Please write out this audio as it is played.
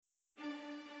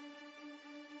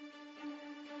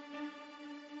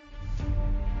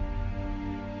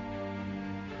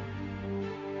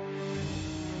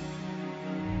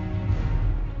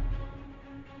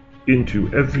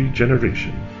into every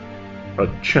generation, a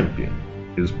champion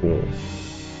is born.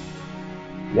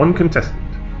 One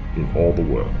contestant in all the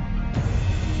world.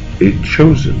 A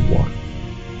chosen one.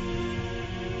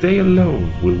 They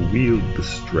alone will wield the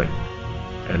strength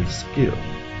and skill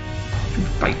to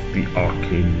fight the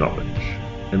arcane knowledge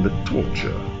and the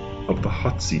torture of the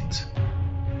hot seat,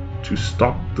 to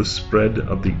stop the spread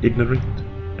of the ignorant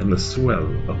and the swell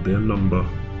of their number.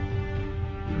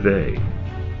 They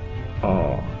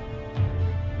are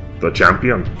the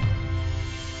champion.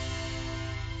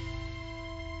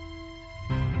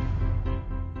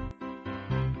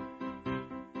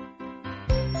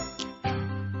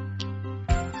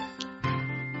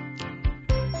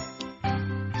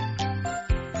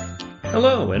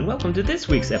 Hello, and welcome to this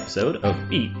week's episode of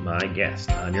Beat My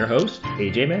Guest. I'm your host,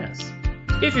 AJ Mass.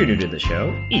 If you're new to the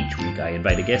show, each week I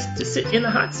invite a guest to sit in the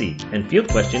hot seat and field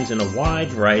questions in a wide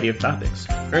variety of topics,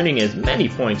 earning as many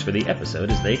points for the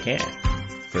episode as they can.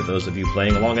 For those of you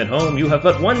playing along at home, you have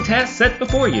but one task set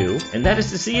before you, and that is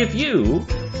to see if you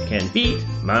can beat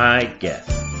my guest.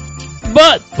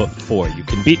 But before you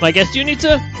can beat my guest, you need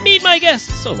to meet my guest.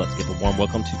 So let's give a warm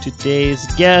welcome to today's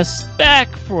guest. Back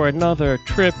for another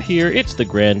trip here. It's the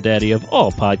granddaddy of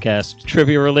all podcasts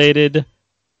trivia related,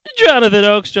 Jonathan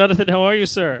Oakes. Jonathan, how are you,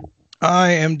 sir?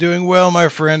 I am doing well, my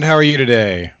friend. How are you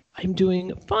today? I'm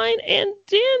doing fine and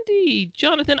dandy.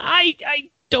 Jonathan, I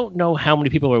don't know how many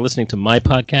people are listening to my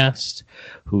podcast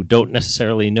who don't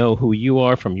necessarily know who you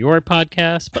are from your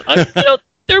podcast, but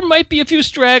there might be a few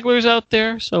stragglers out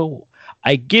there, so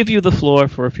I give you the floor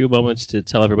for a few moments to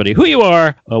tell everybody who you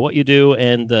are, what you do,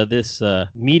 and this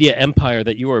media empire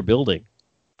that you are building.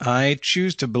 I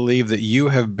choose to believe that you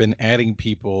have been adding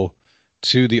people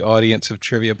to the audience of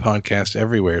Trivia Podcast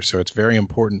everywhere, so it's very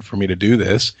important for me to do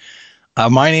this.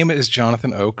 My name is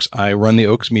Jonathan Oakes. I run the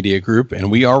Oakes Media Group,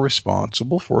 and we are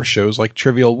responsible for shows like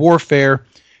Trivial Warfare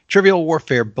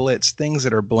Blitz, Things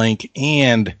That Are Blank,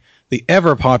 and the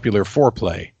ever-popular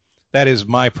Foreplay. That is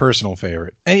my personal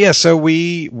favorite. And yeah, so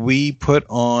we put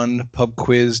on pub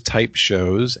quiz type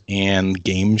shows and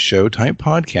game show type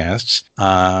podcasts.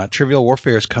 Trivial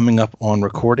Warfare is coming up on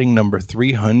recording number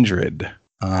 300.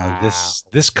 Wow.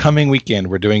 This coming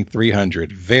weekend, we're doing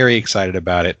 300. Very excited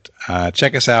about it.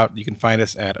 Check us out. You can find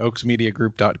us at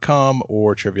oaksmediagroup.com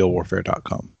or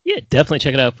trivialwarfare.com. Yeah, definitely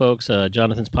check it out, folks.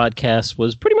 Jonathan's podcast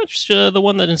was pretty much the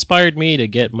one that inspired me to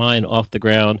get mine off the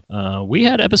ground. We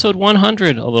had episode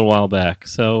 100 a little while back,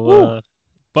 so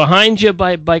behind you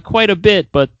by quite a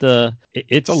bit, but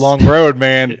it's a long road,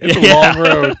 man. It's a long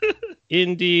road.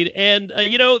 Indeed. And,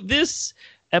 this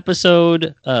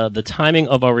episode, the timing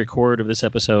of our record of this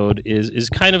episode is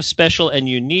kind of special and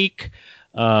unique.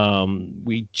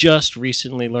 We just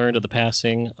recently learned of the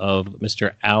passing of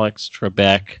Mr. Alex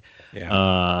Trebek.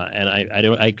 Yeah. And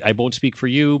I won't speak for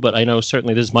you, but I know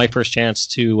certainly this is my first chance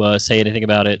to say anything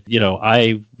about it.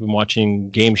 I've been watching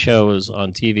game shows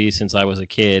on TV since I was a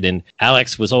kid, and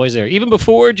Alex was always there, even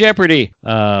before Jeopardy,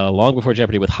 long before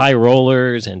Jeopardy, with High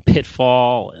Rollers and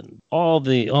Pitfall and all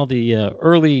the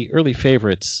early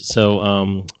favorites.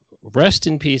 So rest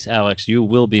in peace, Alex. You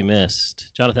will be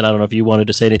missed. Jonathan, I don't know if you wanted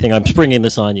to say anything. I'm springing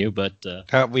this on you, but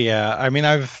yeah. I mean,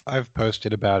 I've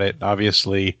posted about it.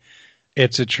 Obviously,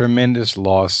 it's a tremendous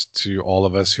loss to all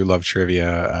of us who love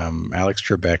trivia. Alex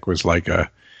Trebek was like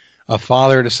a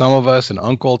father to some of us, an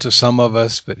uncle to some of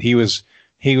us, but he was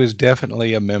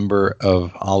definitely a member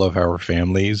of all of our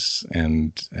families,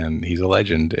 and he's a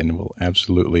legend and will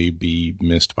absolutely be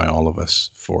missed by all of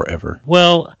us forever.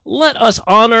 Well, let us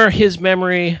honor his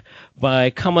memory by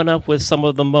coming up with some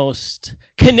of the most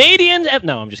Canadian...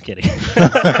 No, I'm just kidding.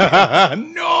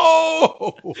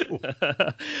 No!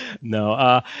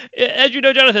 No. As you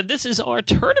know, Jonathan, this is our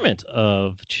tournament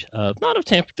not of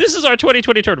champions. This is our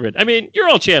 2020 tournament. I mean, you're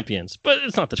all champions, but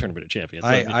it's not the tournament of champions.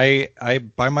 I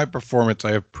by my performance,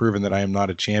 I have proven that I am not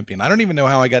a champion. I don't even know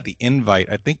how I got the invite.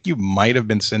 I think you might have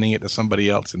been sending it to somebody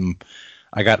else, and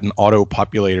I got an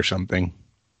auto-populate or something.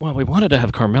 Well, we wanted to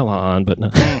have Carmela on, but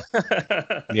no.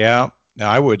 Yeah,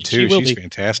 I would too. She's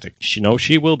fantastic.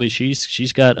 She will be.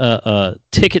 She's got a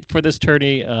ticket for this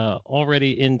tourney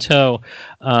already in tow.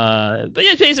 But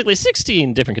yeah, basically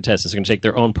 16 different contestants are going to take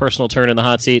their own personal turn in the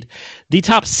hot seat. The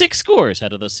top 6 scores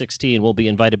out of those 16 will be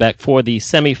invited back for the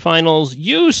semifinals.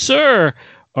 You, sir,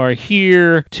 are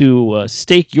here to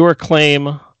stake your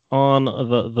claim on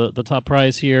the top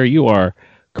prize here. You are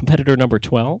competitor number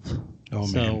 12. Oh,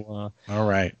 man. So, all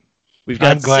right.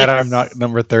 I'm glad I'm not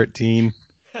number 13.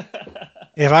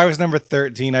 If I was number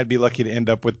 13, I'd be lucky to end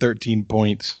up with 13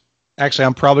 points. Actually,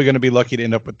 I'm probably going to be lucky to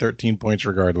end up with 13 points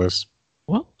regardless.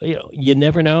 Well, you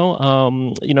never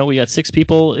know. We got 6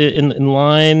 people in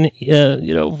line,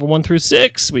 from 1 through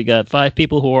 6. We got 5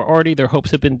 people who are already, their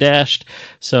hopes have been dashed.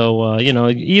 So,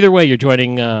 either way, you're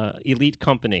joining elite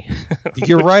company.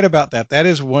 You're right about that. That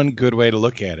is one good way to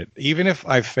look at it. Even if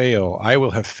I fail, I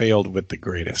will have failed with the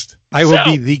greatest. I will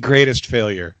be the greatest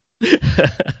failure.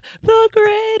 The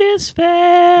greatest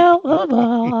fail of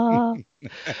all.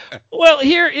 Well,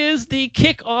 here is the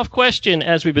kickoff question,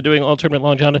 as we've been doing all tournament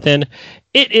long, Jonathan.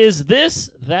 It is this,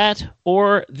 that,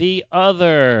 or the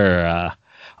other.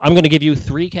 I'm going to give you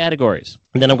 3 categories,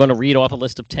 and then I'm going to read off a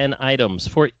list of 10 items.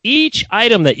 For each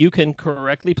item that you can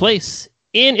correctly place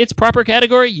in its proper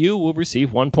category, you will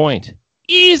receive 1 point.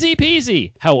 Easy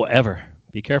peasy. However,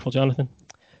 be careful, Jonathan.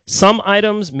 Some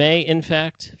items may, in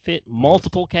fact, fit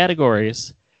multiple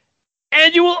categories,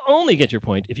 and you will only get your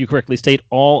point if you correctly state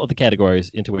all of the categories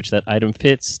into which that item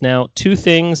fits. Now, 2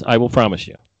 things I will promise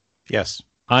you. Yes.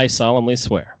 I solemnly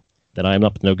swear that I am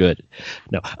up to no good.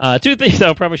 No. 2 things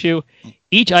I'll promise you.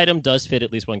 Each item does fit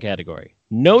at least 1 category.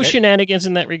 No shenanigans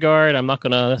in that regard. I'm not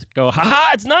going to go,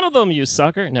 ha-ha, it's none of them, you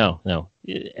sucker. No.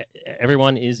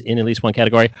 Everyone is in at least 1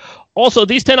 category. Also,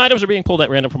 these 10 items are being pulled at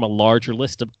random from a larger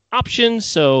list of options,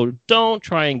 so don't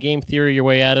try and game theory your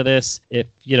way out of this. If,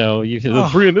 you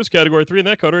 3 in this category, 3 in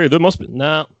that category, there must be...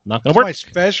 No, not going to work. My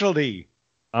specialty.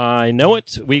 I know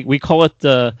it. We call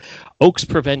it Oaks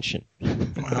Prevention.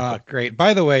 Great.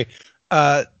 By the way,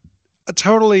 a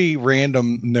totally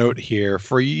random note here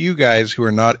for you guys who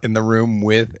are not in the room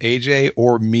with AJ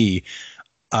or me.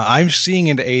 I'm seeing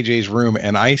into AJ's room,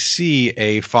 and I see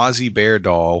a Fozzie Bear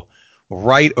doll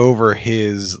right over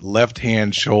his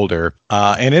left-hand shoulder,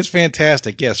 and it's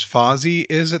fantastic. Yes, Fozzie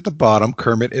is at the bottom,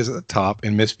 Kermit is at the top,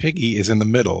 and Miss Piggy is in the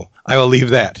middle. I will leave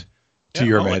that to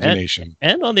your imagination.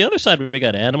 And on the other side, we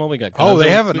got Animal, we got... Gonzo,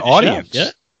 they have an audience. Yeah.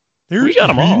 We got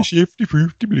them all.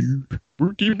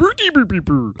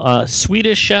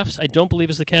 Swedish chefs, I don't believe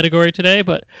is the category today,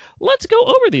 but let's go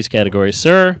over these categories,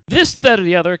 sir. This, that, or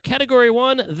the other. Category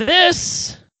 1,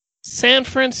 this, San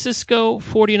Francisco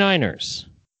 49ers.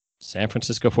 San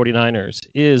Francisco 49ers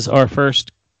is our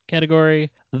first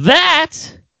category.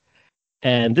 That,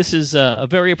 and this is a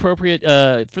very appropriate,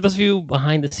 for those of you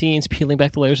behind the scenes peeling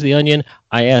back the layers of the onion,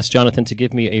 I asked Jonathan to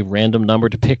give me a random number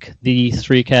to pick the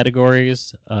 3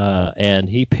 categories, and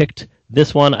he picked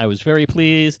this one. I was very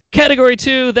pleased. Category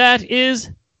 2, that is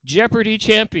Jeopardy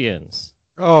Champions.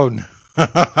 Oh, no.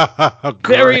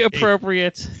 Very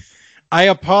appropriate. I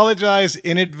apologize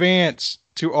in advance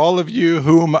to all of you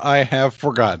whom I have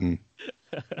forgotten.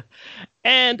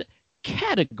 And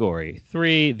category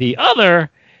 3, the other,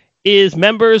 is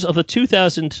members of the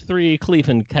 2003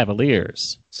 Cleveland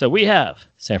Cavaliers. So we have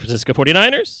San Francisco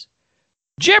 49ers,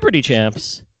 Jeopardy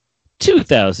champs,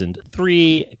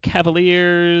 2003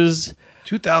 Cavaliers.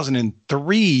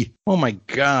 2003? Oh, my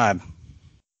God.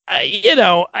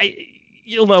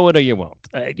 You'll know it or you won't.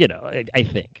 I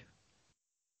think.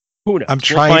 Who knows? I'm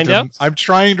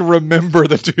trying to remember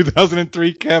the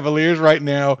 2003 Cavaliers right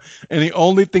now, and the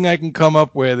only thing I can come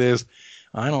up with is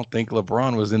I don't think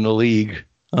LeBron was in the league.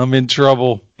 I'm in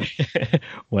trouble.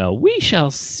 Well, we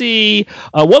shall see.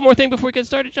 One more thing before we get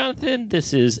started, Jonathan.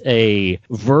 This is a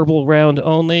verbal round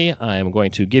only. I am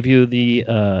going to give you the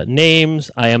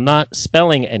names. I am not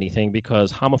spelling anything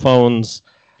because homophones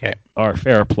are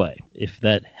fair play. If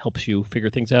that helps you figure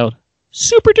things out,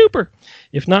 super duper.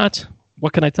 If not,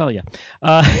 what can I tell you?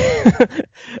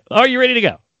 Are you ready to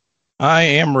go? I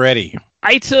am ready.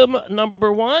 Item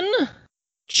number 1,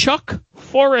 Chuck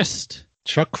Forrest.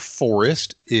 Chuck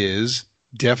Forrest is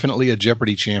definitely a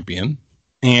Jeopardy champion,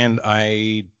 and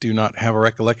I do not have a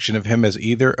recollection of him as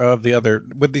either of the other.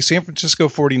 With the San Francisco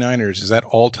 49ers, is that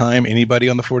all-time anybody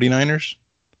on the 49ers?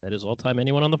 That is all-time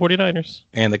anyone on the 49ers.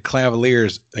 And the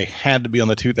Cavaliers, they had to be on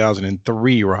the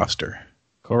 2003 roster.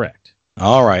 Correct.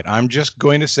 All right, I'm just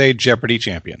going to say Jeopardy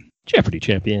champion. Jeopardy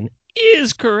champion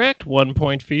is correct. 1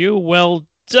 point for you. Well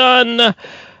done.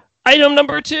 Item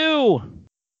number 2,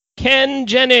 Ken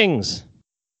Jennings.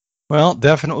 Well,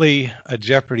 definitely a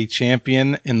Jeopardy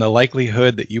champion. In the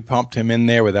likelihood that you pumped him in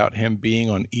there without him being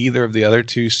on either of the other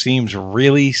 2 seems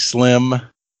really slim.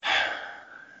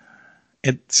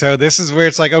 So this is where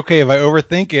it's like, okay, if I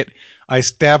overthink it, I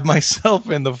stab myself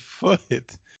in the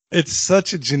foot. It's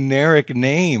such a generic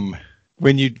name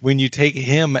when you take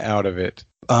him out of it.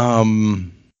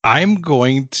 I'm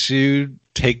going to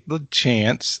take the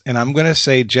chance, and I'm going to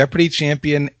say Jeopardy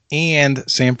champion and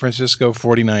San Francisco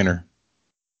 49er.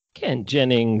 Ken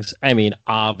Jennings,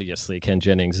 obviously Ken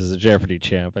Jennings is a Jeopardy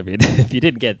champ. If you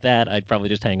didn't get that, I'd probably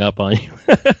just hang up on you.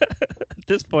 At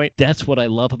this point, that's what I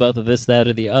love about the This, That,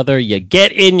 or the Other. You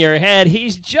get in your head,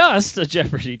 he's just a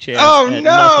Jeopardy champ. Oh, and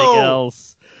no! Nothing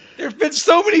else. There have been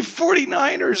so many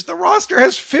 49ers. The roster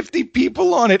has 50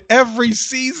 people on it every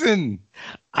season.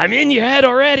 I'm in your head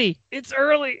already. It's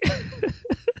early.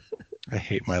 I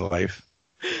hate my life.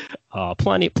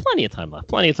 Plenty of time left.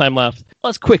 Plenty of time left.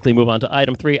 Let's quickly move on to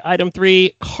item 3. Item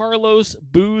 3, Carlos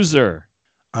Boozer.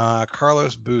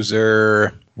 Carlos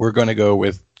Boozer, we're going to go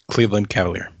with Cleveland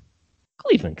Cavalier.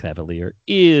 Cleveland Cavalier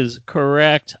is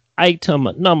correct. Item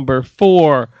number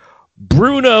 4,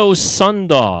 Bruno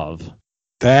Sundov.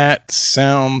 That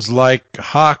sounds like a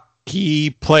hockey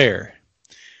player.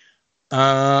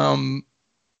 That's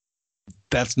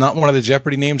not one of the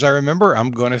Jeopardy names I remember. I'm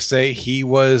going to say he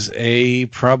was a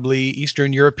probably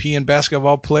Eastern European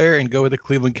basketball player and go with the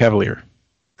Cleveland Cavalier.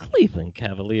 Cleveland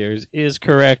Cavaliers is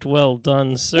correct. Well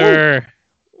done, sir.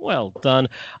 Well done.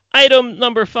 Item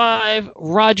number 5,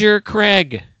 Roger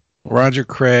Craig. Roger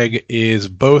Craig is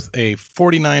both a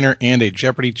 49er and a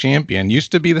Jeopardy champion.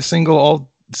 Used to be the single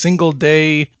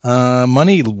day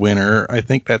money winner. I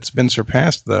think that's been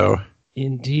surpassed, though.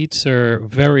 Indeed, sir.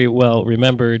 Very well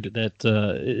remembered that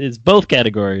it's both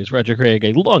categories. Roger Craig,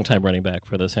 a longtime running back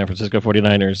for the San Francisco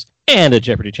 49ers, and a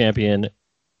Jeopardy champion.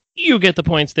 You get the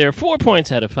points there. 4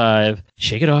 points out of 5.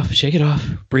 Shake it off. Shake it off.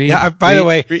 Breathe. Yeah. By the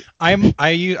way, breathe. I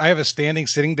have a standing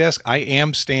sitting desk. I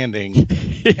am standing,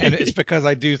 and it's because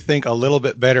I do think a little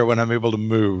bit better when I'm able to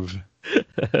move.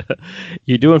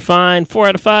 You're doing fine. 4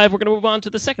 out of 5. We're going to move on to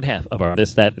the second half of our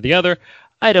This, That, or the Other.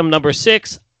 Item number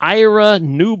 6, Ira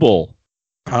Newble.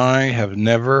 I have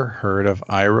never heard of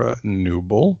Ira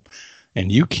Newble,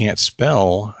 and you can't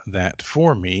spell that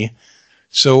for me.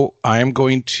 So I'm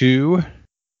going to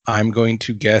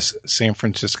guess San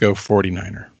Francisco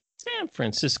 49er. San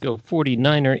Francisco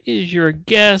 49er is your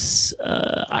guess.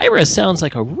 Ira sounds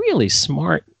like a really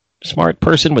smart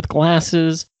person with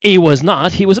glasses. He was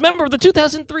not. He was a member of the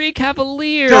 2003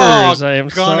 Cavaliers. I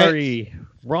am sorry.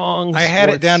 Wrong. I had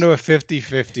it down to a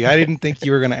 50-50. I didn't think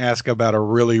you were going to ask about a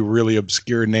really, really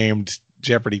obscure named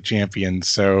Jeopardy champion,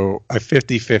 so I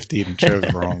 50-50'd and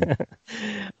chose wrong.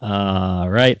 All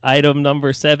right. Item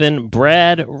number 7,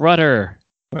 Brad Rutter.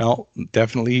 Well,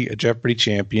 definitely a Jeopardy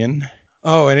champion.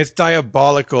 Oh, and it's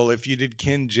diabolical if you did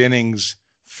Ken Jennings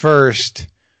first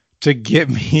to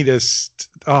get me to...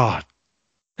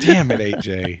 damn it,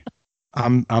 AJ.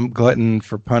 I'm glutton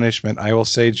for punishment. I will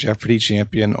say Jeopardy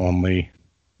champion only.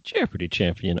 Jeopardy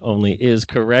champion only is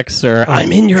correct, sir.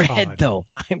 I'm in your head, though.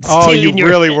 You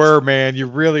really were, man. You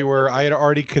really were. I had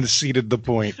already conceded the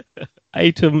point.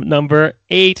 Item number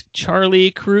 8,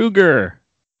 Charlie Kruger.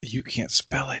 You can't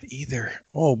spell it either.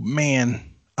 Oh,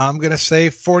 man. I'm going to say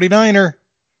 49er.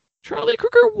 Charlie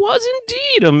Kruger was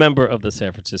indeed a member of the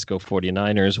San Francisco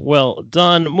 49ers. Well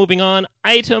done. Moving on.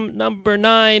 Item number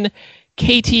 9,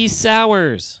 KT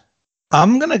Sowers.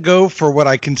 I'm going to go for what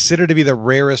I consider to be the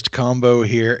rarest combo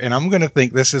here, and I'm going to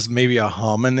think this is maybe a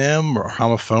homonym or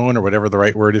homophone or whatever the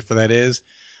right word for that is,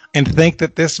 and think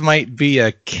that this might be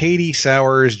a Katie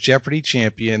Sowers Jeopardy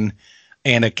champion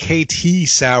and a KT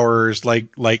Sowers, like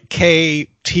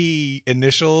KT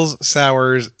initials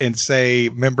Sowers, and say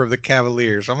member of the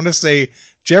Cavaliers. So I'm going to say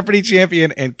Jeopardy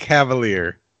champion and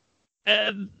Cavalier.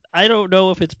 I don't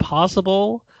know if it's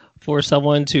possible for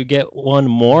someone to get one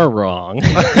more wrong.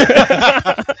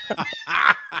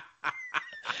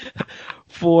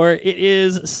 For it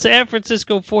is San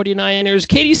Francisco 49ers.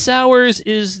 Katie Sowers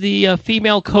is the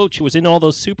female coach who was in all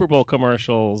those Super Bowl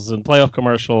commercials and playoff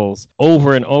commercials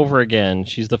over and over again.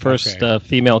 She's the first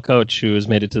female coach who has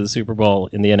made it to the Super Bowl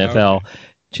in the NFL. Okay.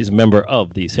 She's a member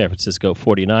of the San Francisco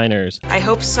 49ers. I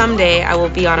hope someday I will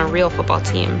be on a real football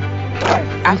team.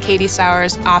 I'm Katie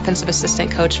Sowers, offensive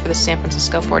assistant coach for the San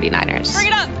Francisco 49ers. Bring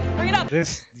it up! Bring it up!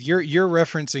 You're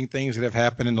referencing things that have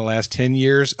happened in the last 10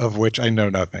 years, of which I know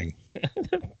nothing.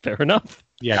 Fair enough.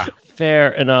 Yeah.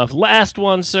 Fair enough. Last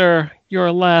one, sir.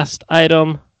 Your last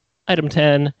item. Item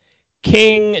 10.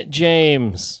 King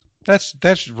James.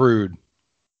 That's rude.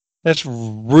 That's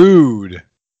rude.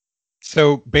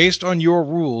 So, based on your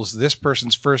rules, this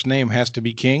person's first name has to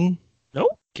be King?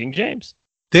 Nope. King James.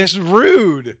 This is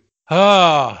rude.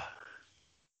 Go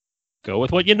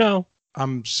with what you know.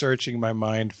 I'm searching my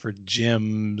mind for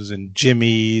Jims and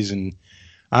Jimmies, and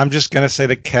I'm just going to say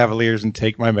the Cavaliers and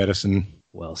take my medicine.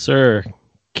 Well, sir,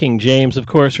 King James, of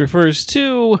course, refers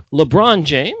to LeBron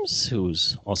James,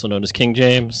 who's also known as King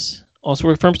James. Also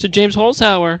refers to James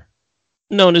Holzhauer,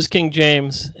 known as King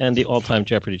James, and the all-time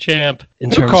Jeopardy champ.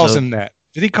 Who calls him that?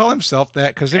 Did he call himself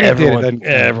that? Because everyone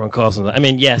calls him that. I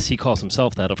mean, yes, he calls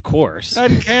himself that, of course.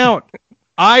 Doesn't count.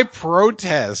 I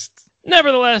protest.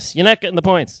 Nevertheless, you're not getting the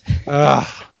points.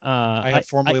 I have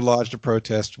formally lodged a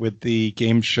protest with the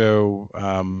game show.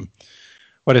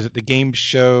 What is it? The game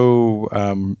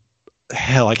show.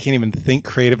 Hell, I can't even think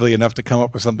creatively enough to come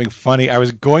up with something funny. I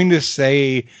was going to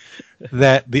say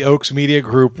that the Oaks Media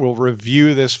Group will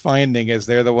review this finding as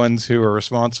they're the ones who are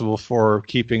responsible for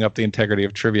keeping up the integrity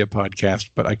of Trivia Podcast,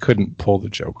 but I couldn't pull the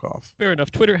joke off. Fair enough.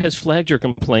 Twitter has flagged your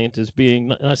complaint as being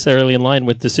not necessarily in line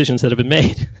with decisions that have been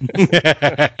made.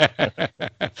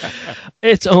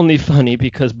 It's only funny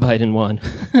because Biden won.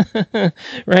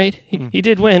 Right? He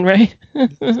did win, right?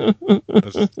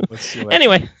 Let's see what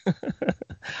Anyway,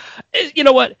 you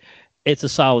know what? It's a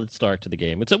solid start to the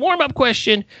game. It's a warm-up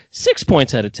question, 6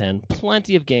 points out of 10.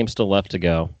 Plenty of games still left to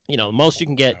go. You know, the most you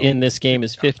can get in this game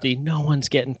is 50. No one's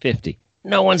getting 50.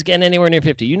 No one's getting anywhere near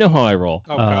 50. You know how I roll.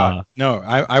 Oh, God. No,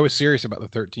 I was serious about the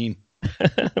 13.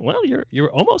 Well,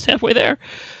 you're almost halfway there.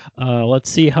 Let's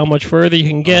see how much further you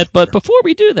can get. But before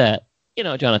we do that, you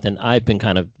know, Jonathan, I've been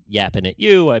kind of yapping at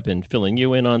you. I've been filling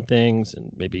you in on things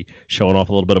and maybe showing off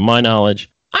a little bit of my knowledge.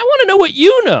 I want to know what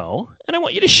you know, and I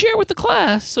want you to share with the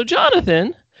class. So,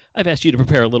 Jonathan, I've asked you to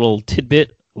prepare a little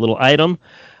tidbit, a little item.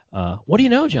 What do you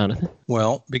know, Jonathan?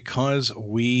 Well, because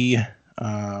we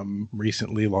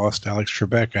recently lost Alex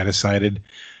Trebek, I decided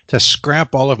to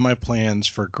scrap all of my plans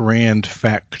for grand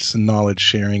facts and knowledge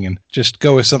sharing and just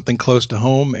go with something close to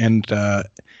home and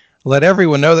let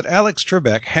everyone know that Alex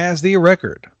Trebek has the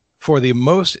record for the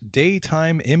most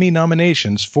daytime Emmy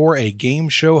nominations for a game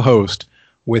show host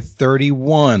with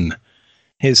 31.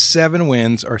 His 7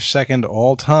 wins are second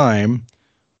all time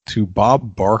to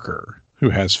Bob Barker, who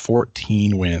has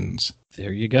 14 wins.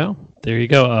 There you go. There you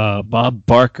go. Bob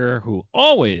Barker, who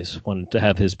always wanted to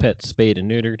have his pet spayed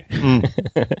and neutered.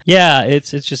 Yeah,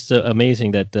 it's just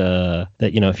amazing that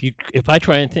that, you know, if I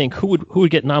try and think who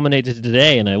would get nominated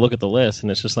today, and I look at the list,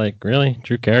 and it's just like, really,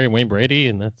 Drew Carey, Wayne Brady,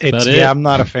 and that's about it. Yeah, I'm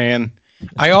not a fan.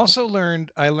 I also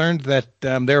learned that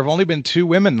there have only been 2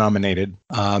 women nominated.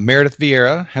 Meredith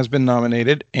Vieira has been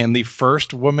nominated, and the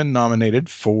first woman nominated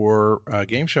for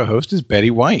game show host is Betty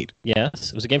White. Yes,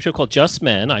 it was a game show called Just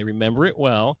Men. I remember it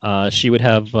well. She would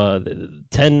have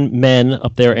 10 men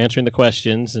up there answering the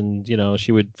questions, and you know,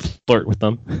 she would flirt with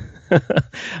them.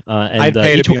 I'd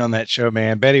pay to be on that show,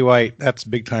 man. Betty White, that's a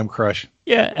big time crush.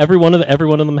 Yeah, every one of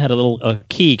them had a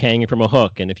key hanging from a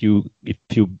hook, and if you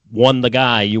won the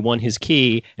guy, you won his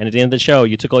key, and at the end of the show,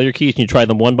 you took all your keys and you tried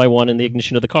them one by one in the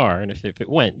ignition of the car, and if it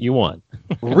went, you won.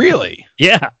 Really?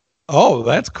 Yeah. Oh,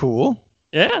 that's cool.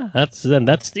 Yeah, that's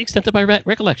the extent of my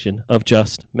recollection of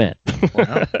Just Men.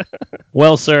 Wow.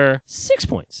 Well, sir, 6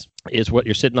 points is what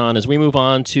you're sitting on as we move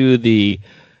on to the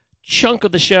chunk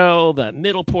of the show, that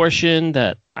middle portion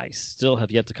that I still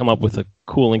have yet to come up with a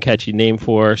cool and catchy name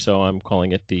for, so I'm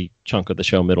calling it the chunk of the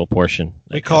show middle portion.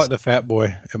 We call it the Fat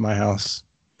Boy at my house.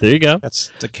 There you go.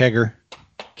 That's the kegger.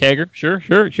 Kegger,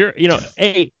 sure. You know,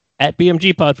 hey, at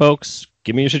BMG Pod, folks,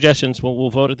 give me your suggestions.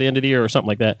 We'll vote at the end of the year or something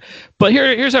like that. But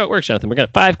here's how it works, Jonathan. We're going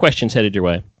to have 5 questions headed your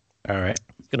way. All right.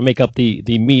 It's going to make up the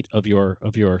meat of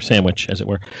your sandwich, as it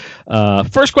were.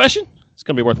 First question, it's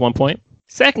going to be worth 1 point.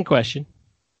 Second question,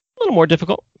 a little more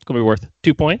difficult. It's going to be worth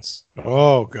 2 points.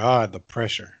 Oh, God, the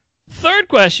pressure. Third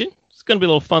question, it's going to be a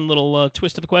little fun little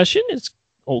twist of a question. It's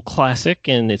old classic,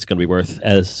 and it's going to be worth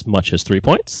as much as 3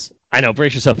 points. I know,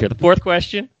 brace yourself here. The fourth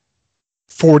question.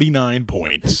 49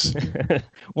 points.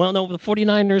 Well, no, the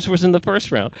 49ers was in the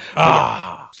first round.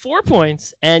 4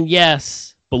 points, and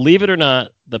yes, believe it or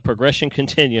not, the progression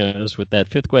continues with that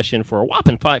fifth question for a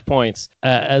whopping 5 points.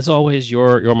 As always,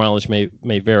 your mileage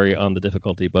may vary on the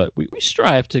difficulty, but we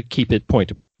strive to keep it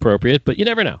point appropriate, but you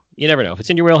never know. You never know. If it's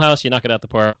in your wheelhouse, you knock it out the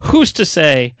park. Who's to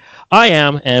say? I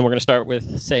am, and we're going to start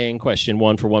with saying question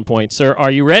 1 for 1 point. Sir, are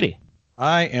you ready?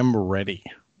 I am ready.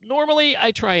 Normally,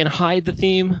 I try and hide the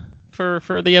theme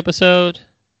for the episode.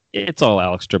 It's all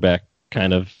Alex Trebek,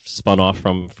 kind of spun off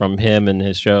from him and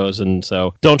his shows, and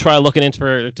so don't try looking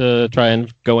into it to try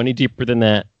and go any deeper than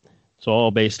that. It's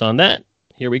all based on that.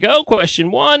 Here we go. Question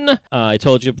 1. I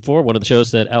told you before, one of the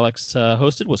shows that Alex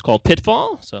hosted was called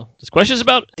Pitfall. So this question is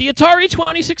about the Atari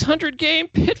 2600 game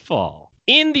Pitfall.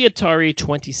 In the Atari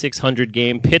 2600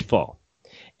 game Pitfall,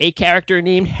 a character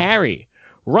named Harry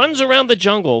runs around the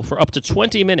jungle for up to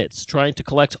 20 minutes trying to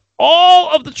collect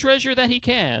all of the treasure that he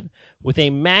can with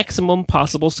a maximum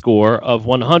possible score of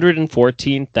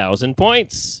 114,000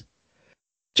 points.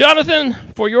 Jonathan,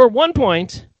 for your 1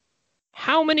 point,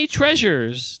 how many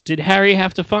treasures did Harry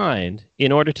have to find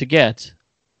in order to get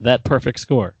that perfect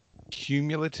score?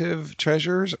 Cumulative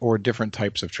treasures or different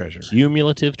types of treasures?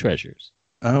 Cumulative treasures.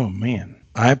 Oh, man.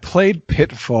 I played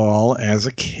Pitfall as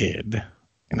a kid,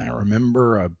 and I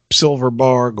remember a silver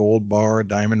bar, gold bar,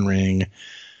 diamond ring.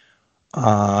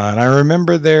 And I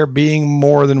remember there being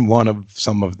more than one of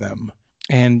some of them.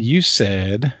 And you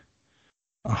said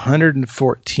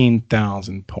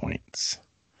 114,000 points,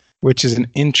 which is an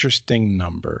interesting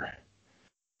number,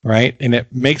 right? And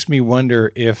it makes me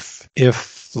wonder if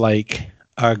like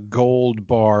a gold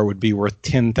bar would be worth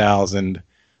 10,000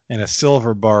 and a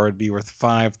silver bar would be worth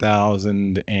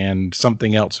 5,000 and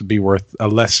something else would be worth a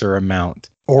lesser amount.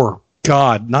 Or,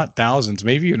 God, not thousands,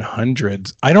 maybe even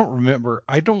hundreds. I don't remember.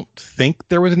 I don't think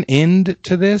there was an end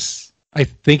to this. I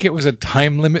think it was a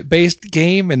time limit based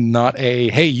game and not a,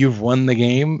 hey, you've won the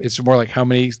game. It's more like how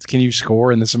many can you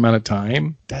score in this amount of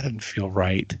time? That doesn't feel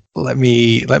right. Let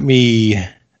me,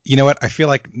 you know what? I feel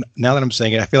like now that I'm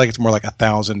saying it, I feel like it's more like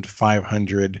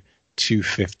 1,500,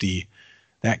 250,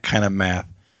 that kind of math.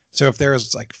 So if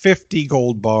there's like 50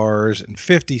 gold bars and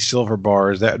 50 silver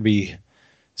bars, that would be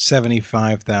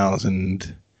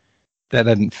 75,000. That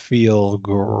doesn't feel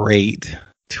great.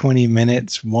 20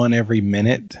 minutes, one every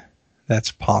minute.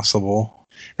 That's possible.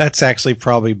 That's actually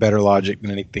probably better logic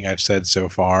than anything I've said so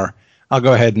far. I'll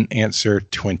go ahead and answer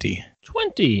 20.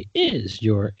 20 is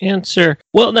your answer.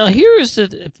 Well, now here's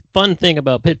the fun thing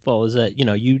about Pitfall is that,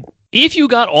 if you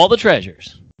got all the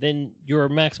treasures, then your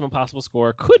maximum possible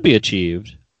score could be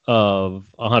achieved of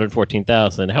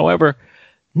 114,000. However,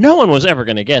 no one was ever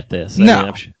going to get this.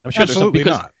 No, I'm sure absolutely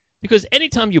not. Because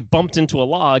anytime you bumped into a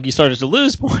log, you started to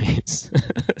lose points.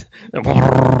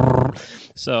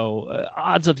 So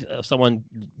odds of someone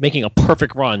making a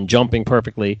perfect run, jumping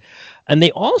perfectly. And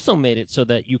they also made it so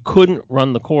that you couldn't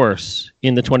run the course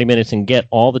in the 20 minutes and get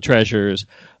all the treasures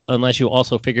unless you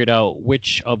also figured out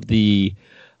which of the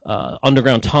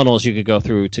underground tunnels you could go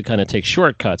through to kind of take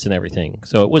shortcuts and everything.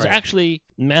 So it was actually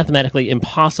mathematically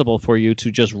impossiul for you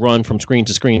to just run from screen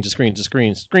to screen to screen to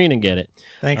screen and get it.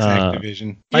 Thanks,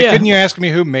 Activision. Why couldn't you ask me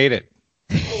who made it?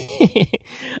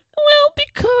 Well,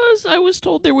 because I was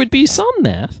told there would be some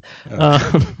math.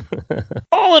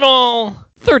 All in all,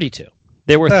 32.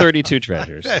 There were 32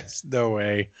 treasures. That's no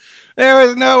way. There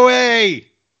was no way.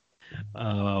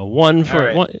 One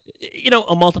for one,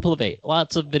 a multiple of 8.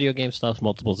 Lots of video game stuff,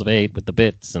 multiples of 8 with the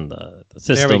bits and the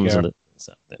systems and the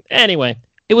stuff. Anyway,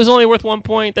 it was only worth 1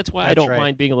 point. That's why I don't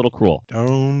mind being a little cruel.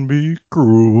 Don't be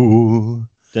cruel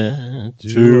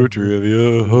to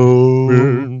Trivia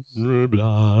Host.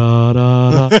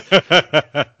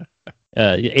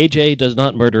 AJ does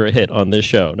not murder a hit on this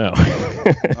show. No.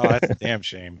 Oh, that's a damn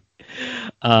shame.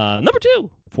 Number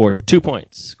 2 for 2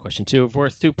 points. Question 2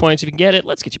 worth 2 points. If you can get it,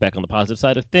 let's get you back on the positive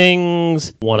side of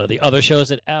things. One of the other shows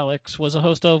that Alex was a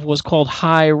host of was called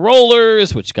High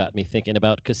Rollers, which got me thinking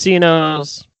about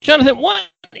casinos. Jonathan, what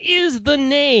is the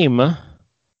name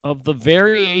of the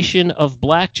variation of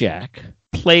blackjack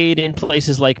played in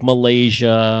places like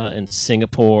Malaysia and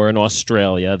Singapore and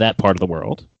Australia, that part of the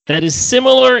world, that is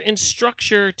similar in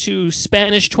structure to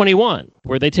Spanish 21,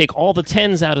 where they take all the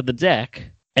 10s out of the deck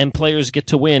and players get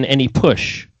to win any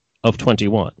push of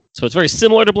 21. So it's very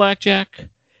similar to blackjack,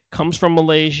 comes from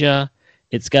Malaysia,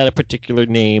 it's got a particular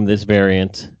name, this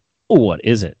variant. What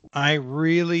is it? I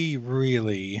really,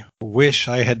 really wish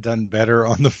I had done better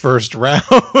on the first round.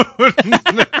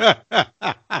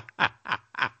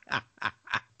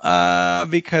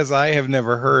 Because I have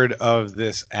never heard of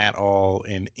this at all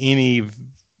in anything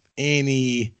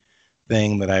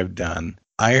that I've done.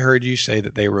 I heard you say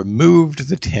that they removed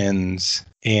the 10s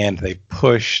and they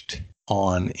pushed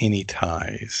on any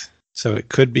ties. So it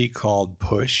could be called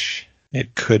push.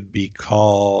 It could be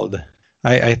called...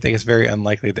 I think it's very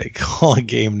unlikely they call a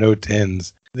game no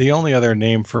 10s. The only other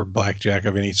name for blackjack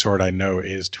of any sort I know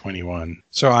is 21.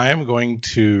 So I am going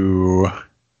to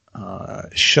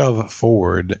shove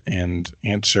forward and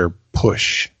answer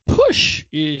push. Push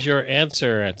is your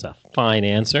answer. It's a fine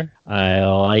answer. I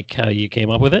like how you came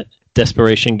up with it.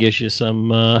 Desperation gives you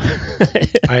some...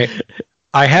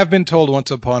 I have been told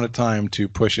once upon a time to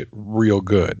push it real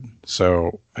good,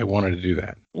 so I wanted to do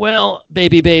that. Well,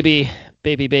 baby,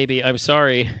 I'm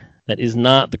sorry. That is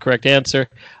not the correct answer.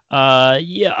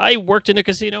 I worked in a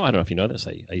casino. I don't know if you know this.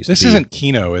 I used This to be... isn't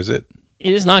Keno, is it?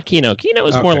 It is not Keno. Keno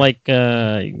is more like...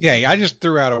 Yeah, I just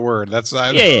threw out a word. I was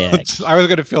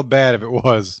going to feel bad if it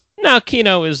was. No,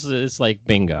 Keno is like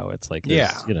bingo. It's like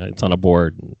this, it's on a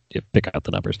board and you pick out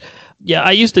the numbers. Yeah,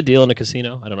 I used to deal in a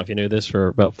casino. I don't know if you knew this, for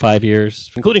about 5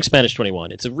 years, including Spanish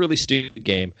 21. It's a really stupid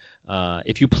game.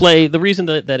 If you play, the reason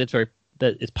that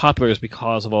it's popular is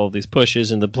because of all of these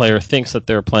pushes, and the player thinks that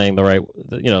they're playing the right,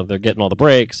 they're getting all the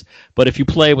breaks. But if you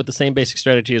play with the same basic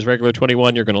strategy as regular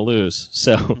 21, you're going to lose.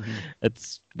 So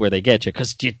it's where they get you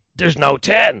because there's no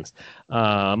tens.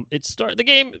 The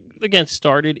game again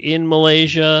started in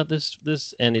Malaysia.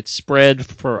 This and it spread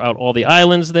for out all the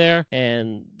islands there,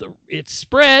 and it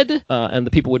spread, and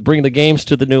the people would bring the games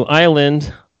to the new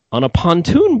island on a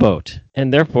pontoon boat,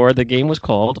 and therefore the game was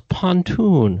called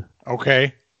Pontoon.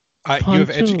 Okay, you have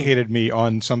educated me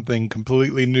on something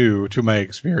completely new to my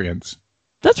experience.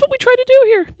 That's what we try to do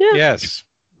here. Yeah. Yes,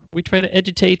 we try to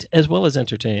educate as well as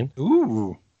entertain.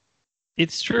 Ooh.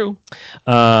 It's true.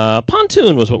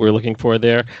 Pontoon was what we were looking for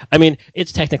there. I mean,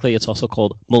 it's also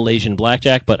called Malaysian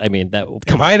Blackjack, but I mean that.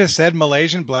 If I had said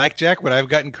Malaysian Blackjack, would I have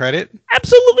gotten credit?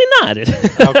 Absolutely not.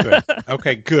 Oh, good.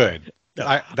 Okay, good.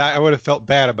 I would have felt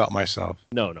bad about myself.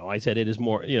 No. I said it is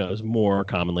more. It's more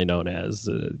commonly known as.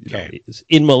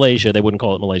 In Malaysia, they wouldn't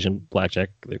call it Malaysian Blackjack.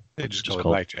 They just call it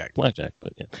Blackjack. Blackjack,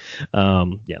 but yeah.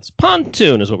 Yes,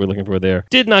 Pontoon is what we're looking for there.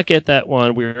 Did not get that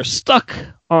one. We were stuck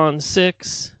on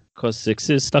 6. Because 6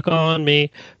 is stuck on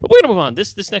me. But we're going to move on.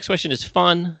 This next question is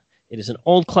fun. It is an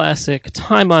old classic,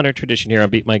 time-honored tradition here on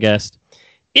Beat My Guest.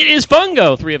 It is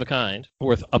Fungo, 3 of a kind,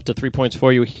 worth up to 3 points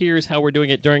for you. Here's how we're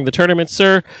doing it during the tournament,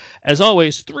 sir. As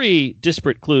always, 3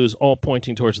 disparate clues, all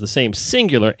pointing towards the same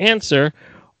singular answer.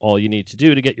 All you need to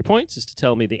do to get your points is to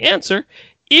tell me the answer.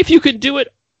 If you can do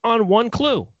it on 1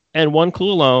 clue, and 1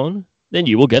 clue alone, then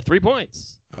you will get 3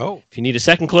 points. Oh. If you need a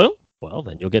second clue, well,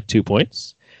 then you'll get 2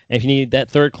 points. And if you need that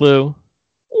third clue,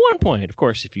 1 point. Of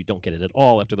course, if you don't get it at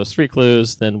all after those 3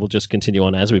 clues, then we'll just continue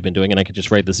on as we've been doing, and I could just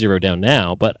write the 0 down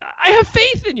now. But I have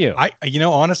faith in you.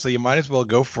 Honestly, you might as well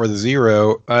go for the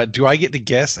 0. Do I get to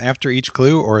guess after each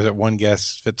clue, or is it one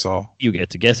guess fits all? You get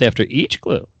to guess after each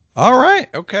clue. All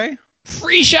right. Okay.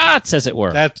 Free shots, as it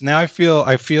were. Now I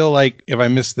feel like if I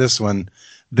miss this one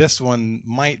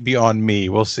might be on me.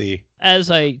 We'll see.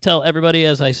 As I tell everybody,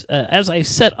 as I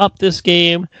set up this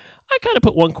game, I kind of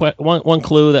put one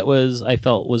clue that I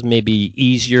felt was maybe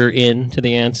easier into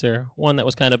the answer. One that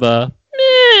was kind of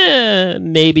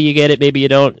maybe you get it, maybe you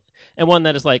don't. And one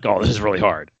that is like, oh, this is really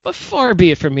hard. But far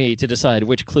be it from me to decide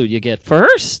which clue you get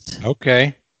first.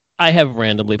 Okay. I have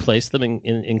randomly placed them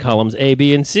in columns A,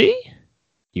 B, and C.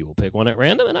 You will pick one at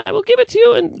random, and I will give it to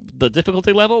you. And the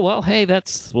difficulty level, well, hey,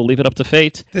 we'll leave it up to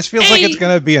fate. This feels like it's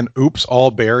going to be an oops,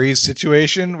 all berries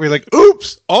situation. We're like,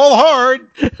 oops, all hard.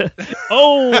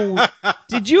 Oh,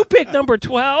 did you pick number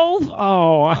 12?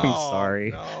 Oh, I'm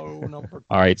sorry. No, number.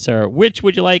 All right, sir. Which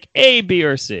would you like, A, B,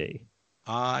 or C?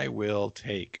 I will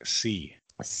take C.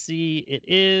 C it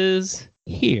is.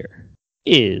 Here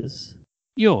is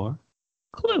your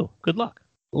clue. Good luck.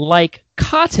 Like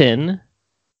cotton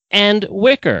and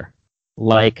wicker.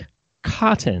 Like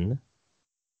cotton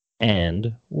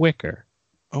and wicker.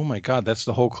 Oh my God, that's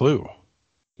the whole clue.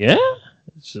 Yeah,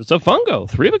 it's a fungo,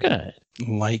 3 of a kind.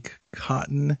 Like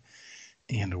cotton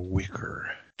and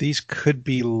wicker. These could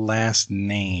be last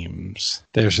names.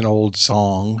 There's an old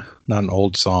song, not an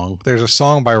old song. There's a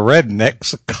song by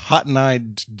Rednecks,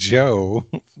 Cotton-Eyed Joe,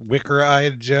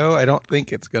 Wicker-Eyed Joe. I don't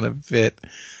think it's going to fit.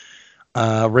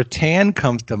 Rattan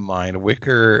comes to mind.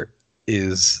 Wicker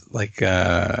is like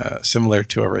similar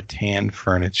to a rattan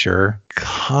furniture.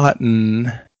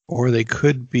 Cotton, or they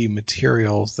could be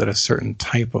materials that a certain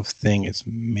type of thing is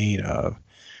made of.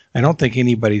 I don't think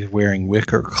anybody's wearing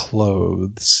wicker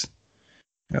clothes.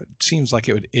 It seems like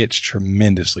it would itch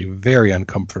tremendously. Very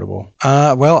uncomfortable.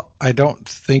 Well, I don't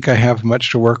think I have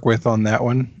much to work with on that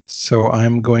one. So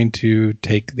I'm going to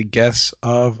take the guess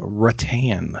of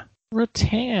rattan.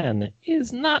 Rattan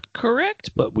is not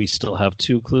correct, but we still have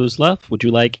 2 clues left. Would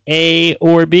you like A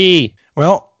or B?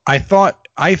 Well, I thought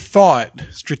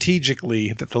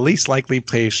strategically that the least likely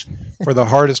place for the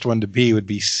hardest one to be would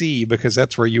be C, because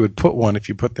that's where you would put one if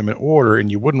you put them in order,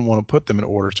 and you wouldn't want to put them in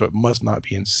order, so it must not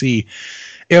be in C.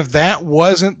 If that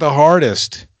wasn't the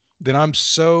hardest, then I'm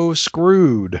so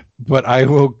screwed. But I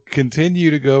will continue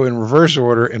to go in reverse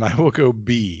order, and I will go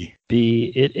B.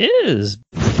 B it is.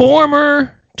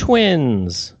 Former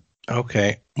twins.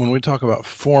 Okay. When we talk about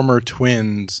former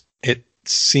twins, it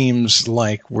seems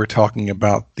like we're talking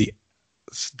about the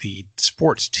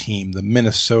sports team, the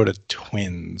Minnesota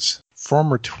Twins.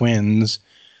 Former Twins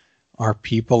are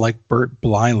people like Bert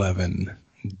Blyleven,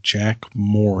 Jack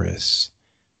Morris,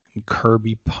 and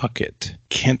Kirby Puckett,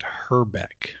 Kent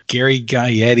Herbeck, Gary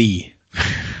Gaetti.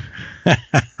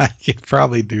 I could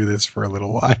probably do this for a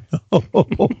little while.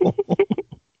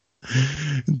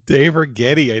 Dave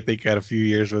Righetti, I think, had a few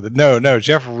years with it. No,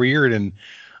 Jeff Reardon.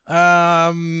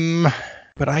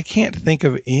 But I can't think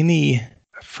of any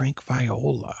Frank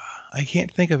Viola. I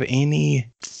can't think of any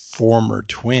former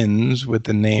Twins with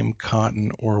the name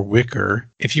Cotton or Wicker.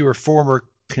 If you were former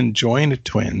conjoined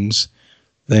twins,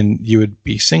 then you would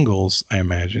be singles, I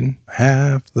imagine.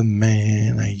 Half the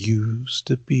man I used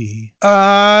to be.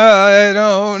 I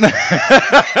don't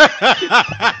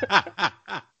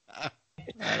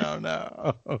I don't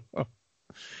know.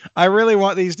 I really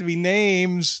want these to be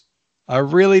names. I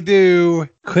really do.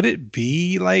 Could it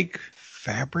be like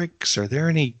fabrics? Are there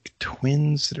any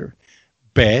twins that are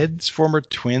beds? Former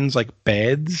twins like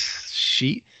beds?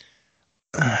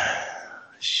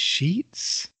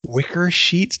 Sheets? Wicker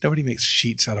sheets? Nobody makes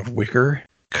sheets out of wicker.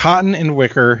 Cotton and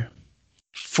Wicker,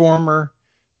 former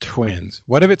twins.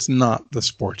 What if it's not the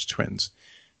sports twins?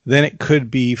 Then it could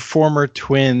be former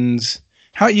twins.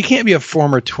 How you can't be a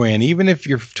former twin, even if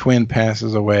your twin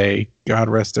passes away, God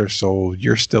rest their soul,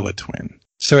 you're still a twin.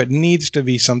 So it needs to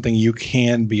be something you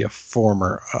can be a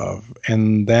former of.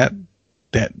 And that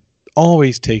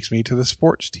always takes me to the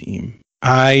sports team.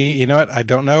 You know what? I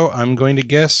don't know. I'm going to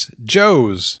guess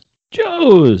Joe's.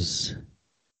 Joe's.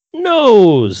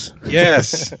 Nose.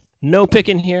 Yes. No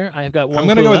picking here. I've got one. I'm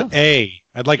going to go with A.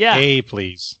 I'd like A,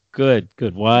 please. Good.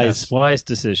 Wise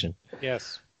decision.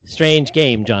 Yes. Strange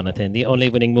game, Jonathan. The only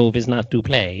winning move is not to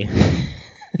play.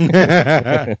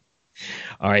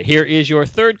 All right, here is your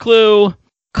third clue.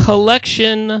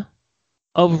 Collection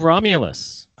of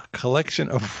Romulus. A collection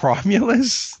of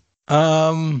Romulus?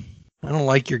 I don't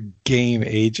like your game,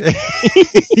 AJ.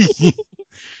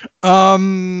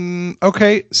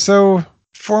 Okay, so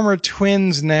former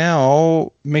twins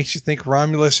now makes you think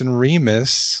Romulus and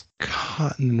Remus.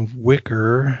 Cotton and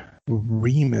Wicker.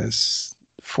 Remus.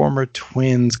 Former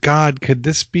twins. God, could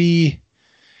this be...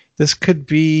 This could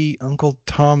be Uncle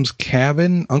Tom's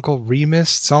Cabin? Uncle Remus?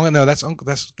 Song... No, that's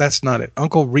not it.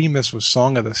 Uncle Remus was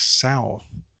Song of the South,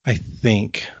 I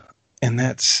think. And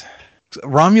that's...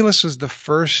 Romulus was the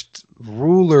first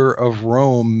ruler of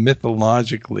Rome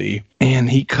mythologically, and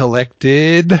he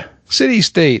collected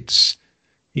city-states.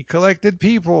 He collected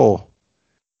people.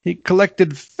 He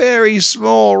collected very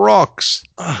small rocks.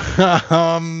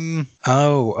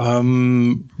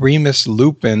 Remus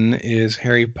Lupin is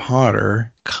Harry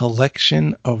Potter.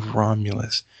 Collection of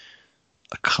Romulus.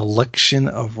 A collection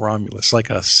of Romulus, like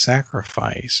a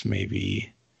sacrifice,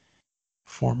 maybe.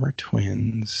 Former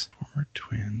twins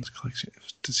collection.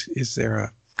 Is there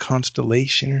a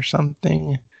constellation or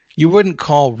something? You wouldn't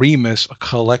call Remus a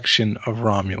collection of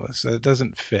Romulus. That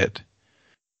doesn't fit.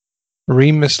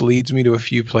 Remus leads me to a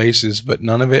few places, but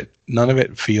none of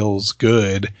it feels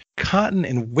good. Cotton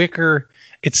and Wicker,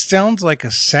 it sounds like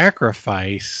a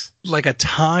sacrifice, like a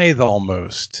tithe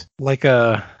almost, like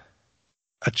a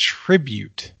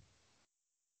tribute.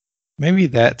 Maybe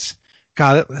that's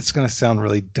going to sound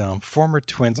really dumb. Former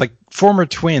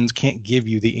twins can't give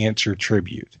you the answer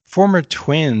tribute. Former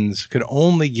twins could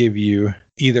only give you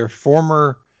either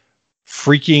former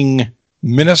freaking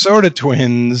Minnesota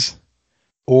Twins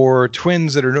or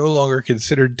twins that are no longer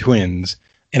considered twins.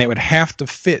 And it would have to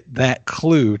fit that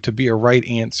clue to be a right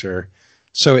answer.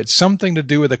 So it's something to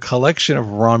do with a collection of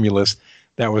Romulus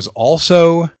that was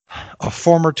also a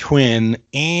former twin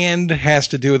and has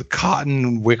to do with Cotton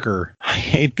and Wicker. I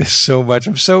hate this so much.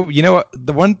 You know what?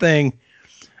 The one thing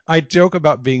I joke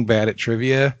about being bad at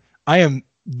trivia, I am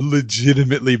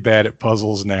legitimately bad at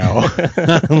puzzles now.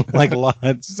 Like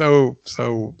lots, so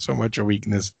much a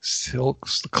weakness.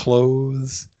 Silks,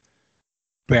 clothes,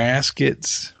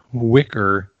 baskets,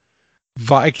 Wicker.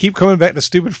 I keep coming back to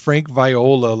stupid Frank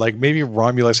Viola. Like maybe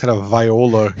Romulus had a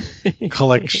Viola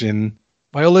collection.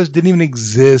 Violas didn't even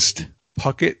exist.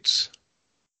 Puckets.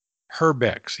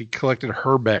 Herbecks. He collected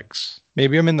Herbecks.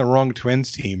 Maybe I'm in the wrong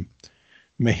twins team.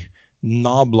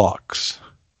 Knoblocks.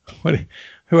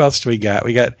 Who else do we got?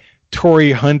 We got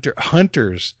Tory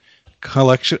Hunter's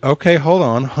collection. Okay, hold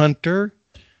on. Hunter.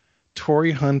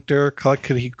 Tory Hunter.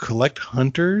 Could he collect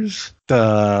hunters?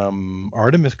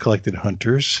 Artemis collected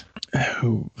hunters.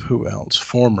 Who else?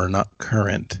 Former, not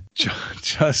current.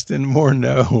 Justin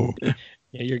Morneau.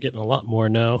 Yeah, you're getting a lot more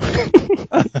no.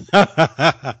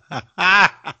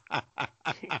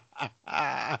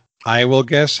 I will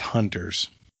guess hunters.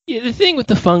 Yeah, the thing with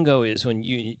the fungo is when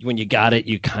you got it,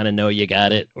 you kind of know you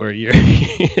got it, or you're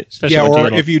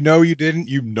if you know you didn't,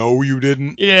 you know you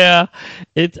didn't. Yeah,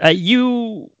 it's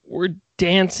you were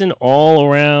dancing all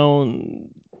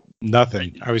around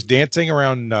nothing. I was dancing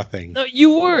around nothing. No, you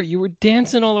were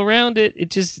dancing all around it. It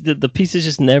just the pieces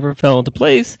just never fell into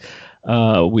place.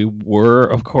 We were,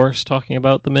 of course, talking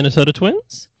about the Minnesota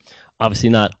Twins. Obviously,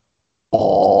 not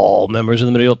all members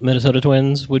of the Minnesota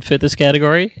Twins would fit this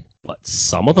category, but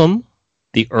some of them,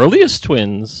 the earliest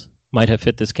Twins, might have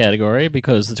fit this category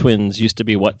because the Twins used to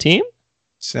be what team?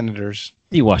 Senators.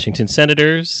 The Washington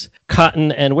Senators.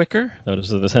 Cotton and Wicker,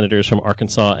 those are the Senators from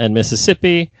Arkansas and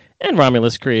Mississippi. And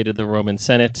Romulus created the Roman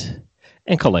Senate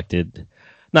and collected,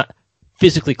 not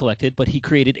physically collected, but he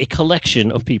created a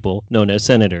collection of people known as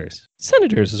senators.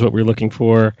 Senators is what we're looking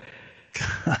for.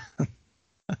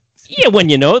 Yeah, when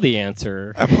you know the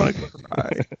answer, I want to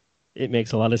cry. It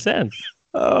makes a lot of sense.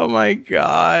 Oh my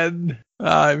God.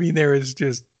 I mean, there was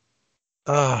just,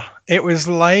 it was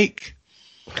like,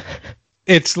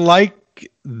 it's like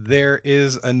there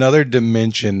is another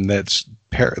dimension that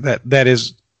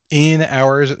is in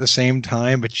ours at the same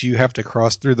time, but you have to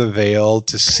cross through the veil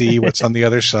to see what's on the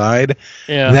other side.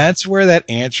 Yeah. That's where that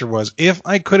answer was. If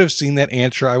I could have seen that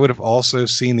answer, I would have also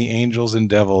seen the angels and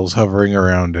devils hovering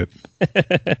around it.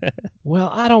 Well,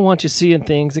 I don't want you seeing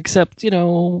things except, I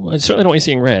certainly don't want you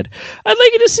seeing red. I'd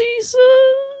like you to see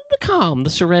the calm, the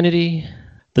serenity,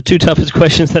 the two toughest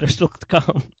questions that are still to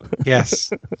come.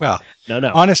 Yes. Well,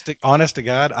 No. Honest to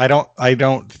God, I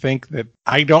don't think that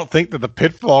the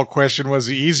pitfall question was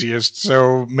the easiest.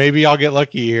 So maybe I'll get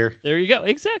lucky here. There you go.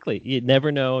 Exactly. You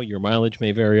never know. Your mileage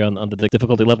may vary on the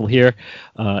difficulty level here.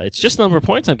 It's just the number of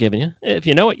points I'm giving you. If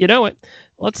you know it, you know it.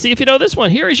 Let's see if you know this one.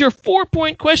 Here is your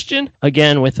 4-point question.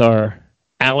 Again, with our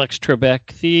Alex Trebek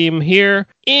theme here.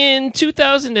 In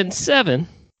 2007,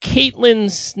 Caitlin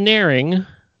Snaring,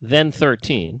 then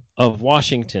 13, of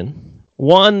Washington,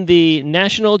 won the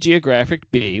National Geographic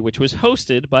Bee, which was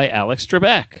hosted by Alex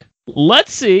Trebek.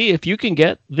 Let's see if you can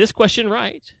get this question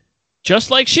right, just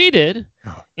like she did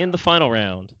in the final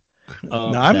round.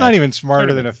 No, I'm not even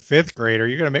smarter than a 5th grader.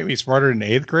 You're going to make me smarter than an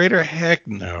 8th grader? Heck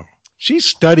no. She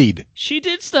studied. She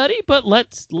did study, but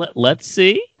let's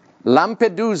see.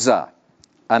 Lampedusa,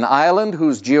 an island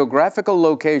whose geographical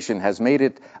location has made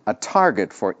it a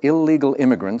target for illegal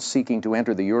immigrants seeking to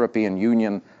enter the European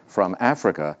Union from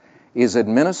Africa, is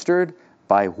administered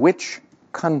by which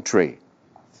country?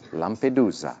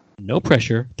 Lampedusa. No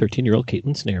pressure. 13-year-old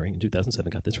Caitlin Snaring in 2007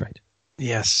 got this right.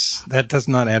 Yes, that does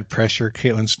not add pressure.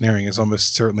 Caitlin Snaring is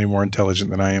almost certainly more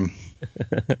intelligent than I am.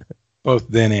 Both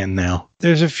then and now.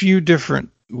 There's a few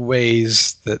different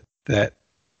ways that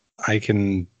I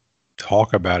can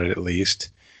talk about it, at least.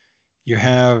 You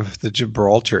have the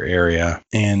Gibraltar area,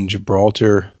 and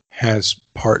Gibraltar has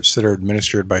parts that are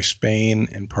administered by Spain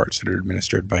and parts that are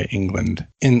administered by England.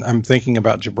 And I'm thinking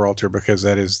about Gibraltar because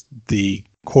that is the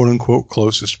quote-unquote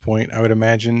closest point, I would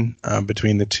imagine,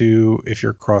 between the two if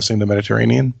you're crossing the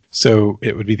Mediterranean. So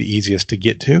it would be the easiest to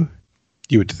get to,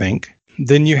 you would think.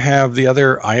 Then you have the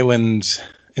other islands,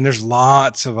 and there's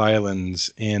lots of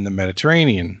islands in the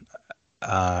Mediterranean.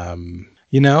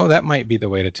 That might be the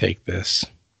way to take this.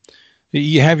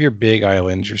 You have your big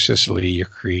islands, your Sicily, your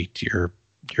Crete, your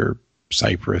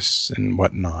Cyprus, and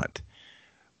whatnot.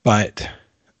 But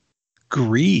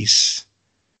Greece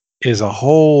is a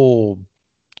whole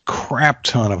crap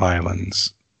ton of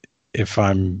islands, if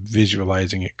I'm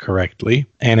visualizing it correctly.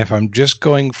 And if I'm just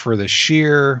going for the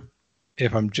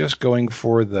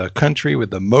country with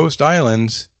the most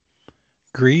islands,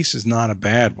 Greece is not a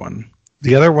bad one.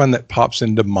 The other one that pops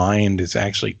into mind is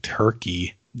actually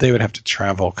Turkey. They would have to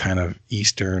travel kind of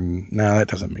eastern. No, that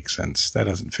doesn't make sense. That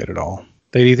doesn't fit at all.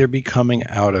 They'd either be coming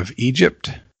out of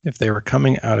Egypt. If they were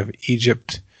coming out of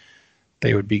Egypt,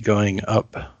 they would be going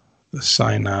up the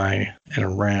Sinai and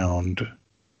around,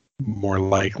 more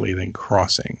likely than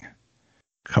crossing.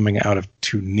 Coming out of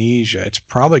Tunisia. It's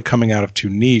probably coming out of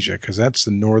Tunisia because that's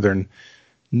the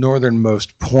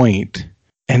northernmost point.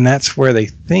 And that's where they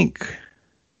think,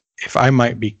 if I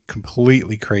might be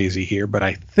completely crazy here, but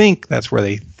I think that's where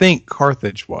they think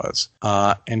Carthage was.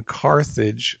 And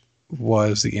Carthage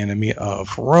was the enemy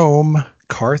of Rome.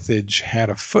 Carthage had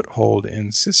a foothold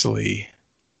in Sicily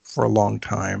for a long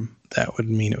time. That would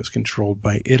mean it was controlled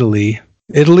by Italy.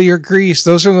 Italy or Greece,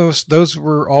 those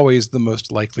were always the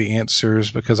most likely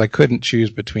answers because I couldn't choose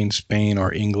between Spain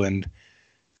or England.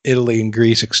 Italy and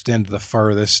Greece extend the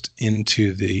farthest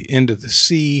into the end of the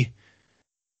sea,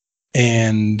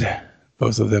 and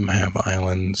both of them have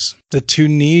islands. The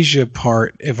Tunisia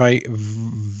part, if I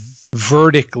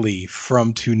vertically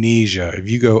from Tunisia, if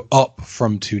you go up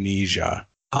from Tunisia,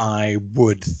 I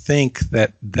would think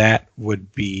that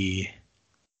would be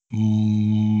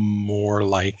more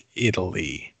like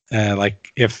Italy.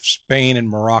 Like if Spain and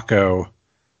Morocco,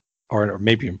 or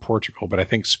maybe in Portugal, but I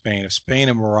think Spain, if Spain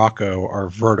and Morocco are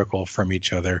vertical from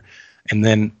each other, and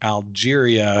then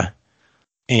Algeria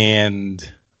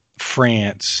and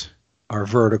France are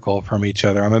vertical from each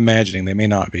other. I'm imagining they may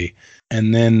not be.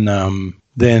 And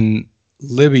then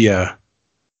Libya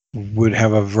would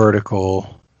have a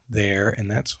vertical there,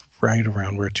 and that's right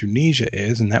around where Tunisia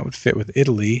is, and that would fit with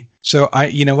Italy. So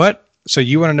you know what? So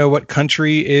you want to know what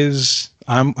country is?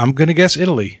 I'm going to guess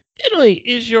Italy. Italy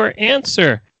is your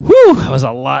answer. Whew, that was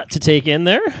a lot to take in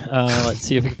there. Let's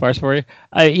see if we can parse for you.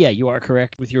 Yeah, you are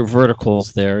correct with your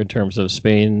verticals there in terms of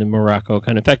Spain and Morocco.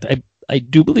 In fact, I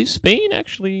do believe Spain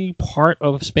actually, part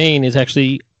of Spain is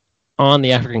actually on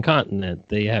the African continent.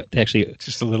 They actually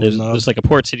just a little there's like a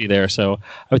port city there. So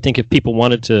I would think if people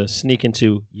wanted to sneak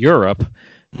into Europe,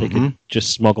 they could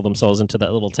just smuggle themselves into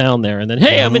that little town there, and then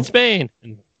hey, I'm in Spain,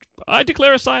 and I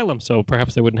declare asylum. So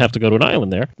perhaps they wouldn't have to go to an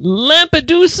island there.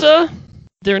 Lampedusa.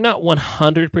 They're not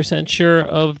 100% sure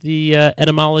of the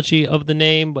etymology of the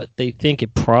name, but they think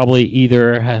it probably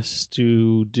either has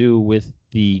to do with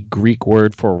the Greek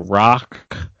word for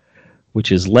rock,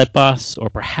 which is lepos,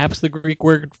 or perhaps the Greek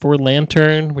word for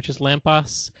lantern, which is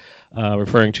lampos,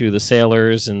 referring to the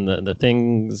sailors and the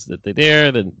things that they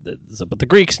there. But the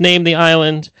Greeks named the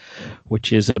island,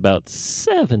 which is about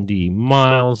 70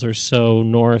 miles or so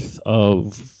north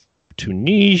of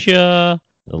Tunisia.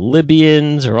 The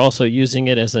Libyans are also using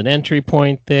it as an entry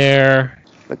point there.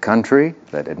 The country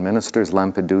that administers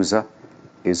Lampedusa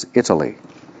is Italy.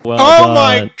 Well oh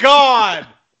my God!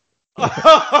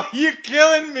 Oh, you're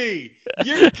killing me!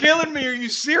 You're killing me! Are you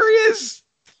serious?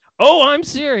 Oh, I'm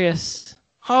serious.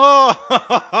 Oh,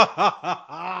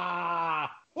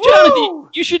 Jonathan,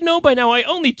 you should know by now I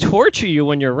only torture you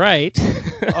when you're right.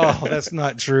 Oh, that's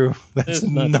not true. That's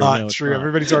not true.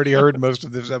 Everybody's already heard most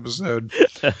of this episode.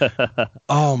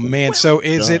 Oh man, so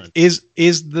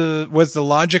was the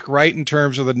logic right in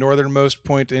terms of the northernmost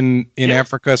point in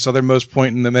Africa, southernmost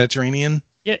point in the Mediterranean?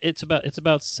 Yeah, it's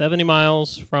about 70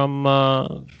 miles from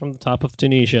the top of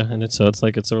Tunisia, and it's a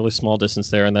really small distance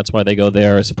there, and that's why they go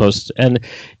there as opposed to, and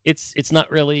it's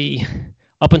not really.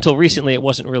 Up until recently, it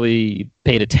wasn't really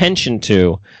paid attention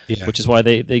to, which is why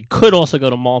they could also go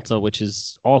to Malta, which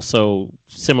is also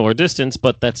similar distance,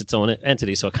 but that's its own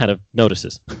entity, so it kind of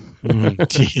notices.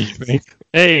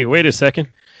 Hey, wait a second.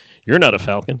 You're not a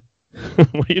falcon.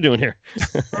 What are you doing here?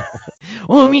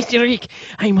 Oh, Mr. Rick,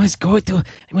 I must go to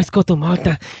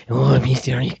Malta. Oh,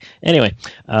 Mr. Rick. Anyway,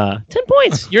 10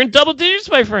 points. You're in double digits,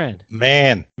 my friend.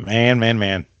 Man.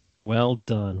 Well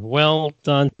done.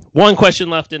 One question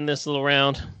left in this little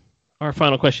round. Our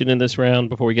final question in this round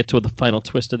before we get to the final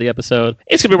twist of the episode.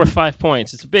 It's going to be worth 5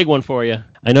 points. It's a big one for you.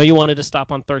 I know you wanted to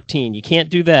stop on 13. You can't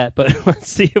do that, but let's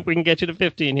see if we can get you to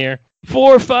 15 here.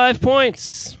 4 or 5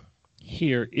 points.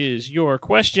 Here is your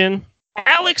question.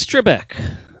 Alex Trebek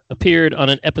appeared on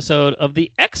an episode of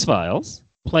The X-Files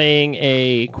playing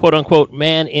a quote-unquote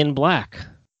man in black.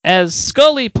 As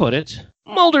Scully put it,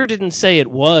 Mulder didn't say it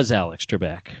was Alex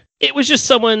Trebek. It was just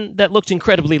someone that looked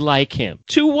incredibly like him.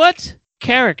 To what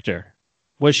character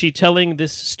was she telling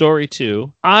this story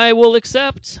to? I will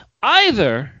accept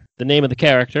either the name of the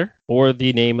character or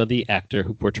the name of the actor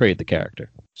who portrayed the character.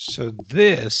 So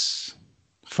this,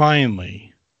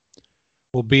 finally,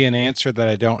 will be an answer that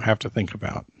I don't have to think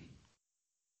about.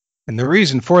 And the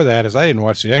reason for that is I didn't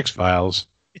watch The X-Files,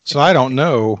 so I don't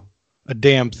know a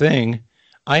damn thing.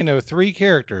 I know 3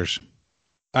 characters.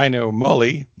 I know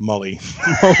Mully.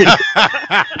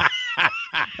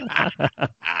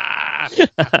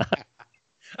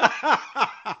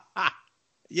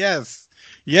 Yes,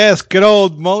 good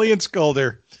old Mully and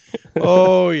Skulder.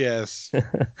 Oh, yes.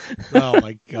 Oh,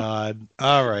 my God.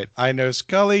 All right. I know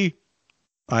Scully.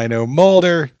 I know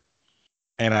Mulder.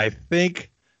 And I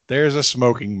think there's a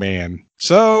smoking man.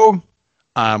 So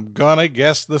I'm gonna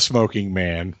guess the smoking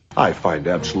man. I find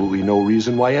absolutely no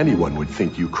reason why anyone would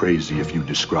think you crazy if you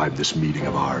describe this meeting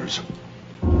of ours.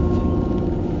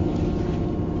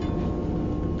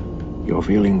 You're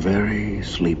feeling very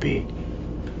sleepy,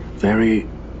 very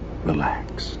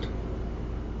relaxed.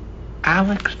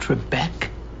 Alex Trebek?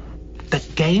 The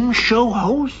game show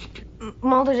host?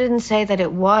 Mulder didn't say that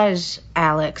it was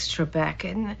Alex Trebek,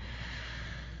 and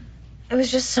it was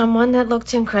just someone that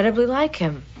looked incredibly like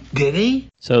him. Did he?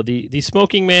 So the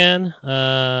smoking man,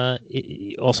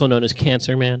 also known as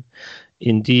Cancer Man,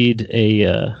 indeed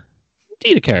a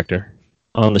character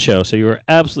on the show. So you were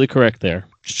absolutely correct there.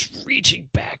 Just reaching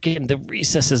back in the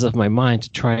recesses of my mind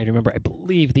to try and remember. I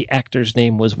believe the actor's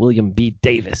name was William B.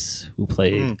 Davis, who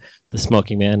played the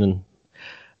smoking man. And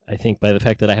I think by the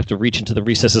fact that I have to reach into the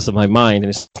recesses of my mind and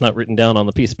it's not written down on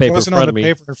the piece of paper in front of me. It wasn't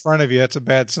on the paper in front of you. That's a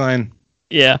bad sign.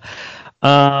 Yeah.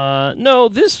 No,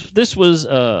 this was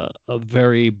a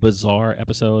very bizarre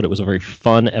episode. It was a very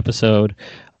fun episode.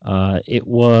 It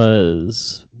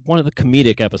was one of the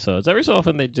comedic episodes. Every so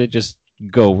often they just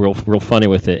go real funny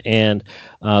with it. And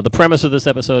the premise of this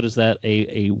episode is that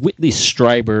a Whitley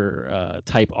Strieber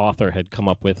type author had come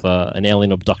up with an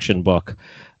alien abduction book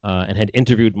and had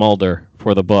interviewed Mulder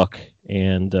for the book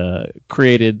and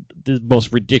created the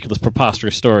most ridiculous,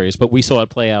 preposterous stories. But we saw it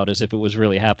play out as if it was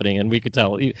really happening, and we could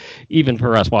tell, even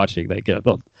for us watching, like,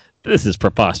 well, this is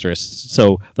preposterous.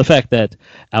 So the fact that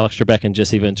Alex Trebek and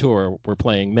Jesse Ventura were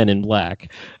playing Men in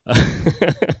Black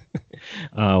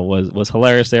was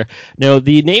hilarious there. Now,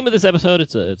 the name of this episode,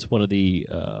 it's one of the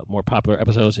more popular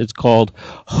episodes. It's called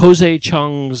Jose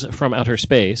Chung's From Outer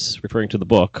Space, referring to the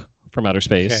book From Outer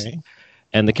Space. Okay.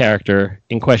 And the character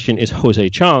in question is Jose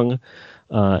Chung.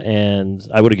 And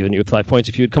I would have given you 5 points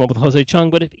if you had come up with Jose Chung.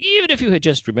 But even if you had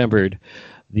just remembered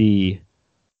the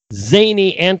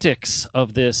zany antics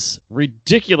of this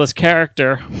ridiculous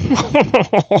character,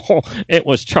 it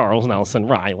was Charles Nelson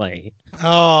Riley.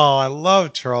 Oh, I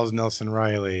love Charles Nelson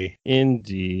Riley.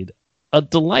 Indeed. A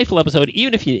delightful episode,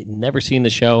 even if you've never seen the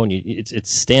show and it's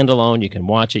standalone, you can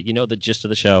watch it. You know the gist of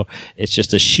the show. It's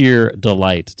just a sheer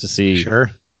delight to see. Sure.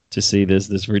 To see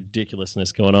this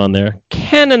ridiculousness going on there.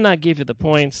 Cannot not give you the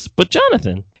points, but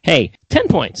Jonathan, hey, 10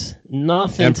 points.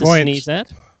 Nothing 10 to points. Sneeze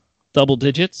at. Double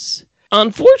digits.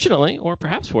 Unfortunately, or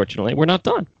perhaps fortunately, we're not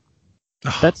done.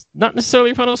 That's not necessarily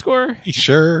your final score. You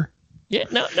sure? Yeah,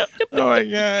 no. Oh my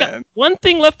God. One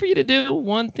thing left for you to do.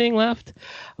 One thing left.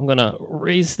 I'm gonna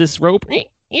raise this rope. Ask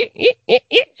you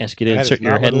to insert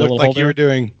your head in the little like holder. You were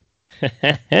doing.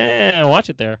 Watch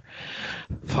it there.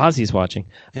 Fozzie's watching.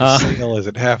 Sail is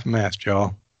at half mast,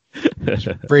 y'all.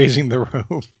 Raising the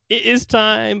rope. It is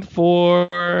time for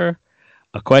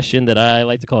a question that I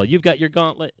like to call, you've got your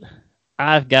gauntlet,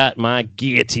 I've got my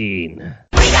guillotine.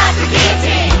 We got the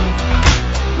guillotine.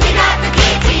 We got the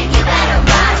guillotine. You better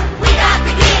run. We got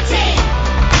the guillotine.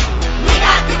 We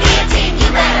got the guillotine. You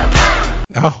better run.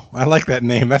 Oh, I like that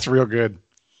name. That's real good.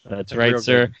 That's right,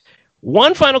 sir. Good.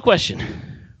 One final question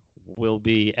will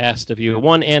be asked of you.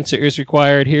 One answer is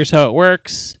required. Here's how it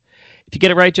works. If you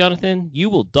get it right, Jonathan, you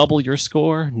will double your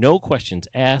score. No questions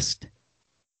asked.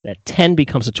 That 10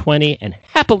 becomes a 20, and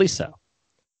happily so.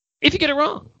 If you get it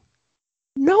wrong,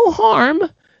 no harm,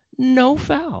 no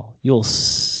foul. You'll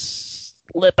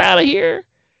slip out of here.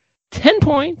 10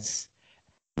 points.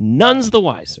 None's the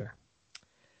wiser.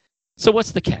 So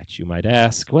what's the catch, you might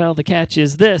ask? Well, the catch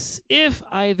is this. If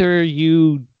either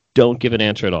you don't give an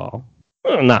answer at all,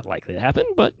 well, not likely to happen,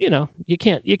 but, you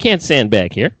can't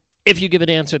sandbag here. If you give an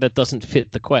answer that doesn't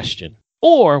fit the question,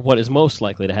 or what is most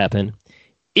likely to happen,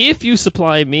 if you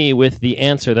supply me with the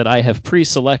answer that I have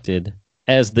pre-selected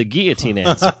as the guillotine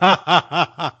answer,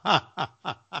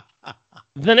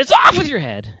 then it's off with your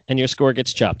head, and your score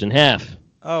gets chopped in half.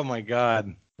 Oh, my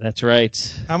God. That's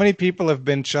right. How many people have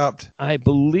been chopped? I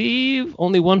believe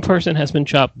only one person has been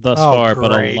chopped thus far, great.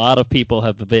 But a lot of people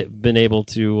have been able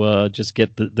to just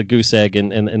get the goose egg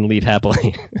and leave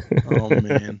happily. Oh,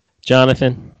 man.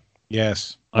 Jonathan?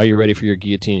 Yes. Are you ready for your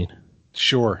guillotine?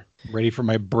 Sure. Ready for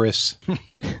my bris.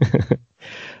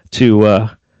 To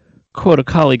quote a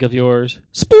colleague of yours,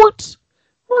 sports.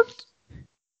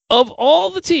 Of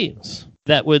all the teams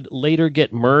that would later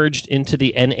get merged into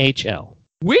the NHL,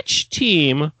 which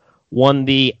team won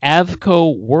the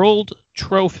Avco World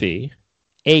Trophy,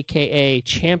 a.k.a.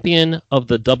 champion of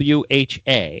the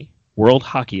WHA, World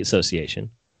Hockey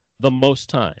Association, the most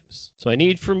times? So I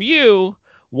need from you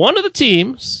one of the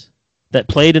teams that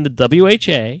played in the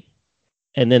WHA,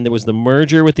 and then there was the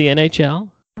merger with the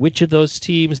NHL. Which of those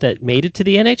teams that made it to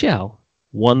the NHL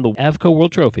won the Avco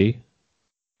World Trophy,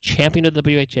 champion of the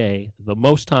WHA, the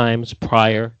most times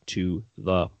prior to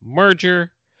the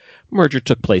merger? Merger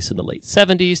took place in the late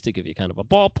 70s, to give you kind of a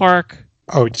ballpark.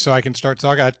 Oh, so I can start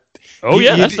talking? That's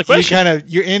the question.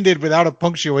 You ended without a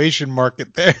punctuation mark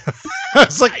it there.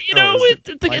 It's like,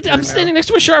 I'm standing next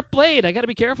to a sharp blade. I got to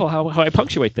be careful how I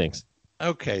punctuate things.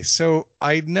 Okay, so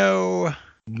I know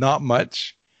not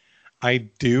much. I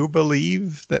do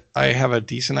believe that I have a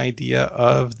decent idea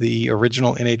of the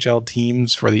original NHL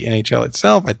teams for the NHL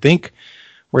itself. I think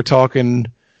we're talking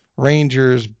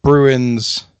Rangers,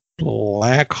 Bruins,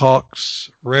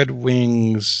 Blackhawks, Red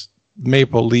Wings,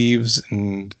 Maple Leafs,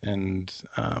 and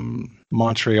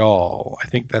Montreal. I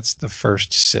think that's the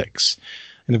first 6.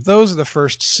 And if those are the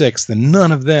first 6, then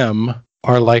none of them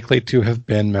are likely to have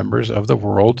been members of the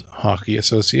World Hockey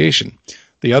Association.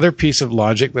 The other piece of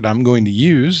logic that I'm going to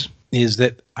use is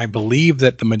that I believe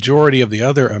that the majority of the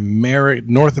other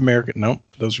North American, no,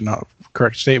 those are not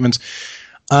correct statements.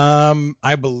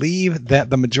 I believe that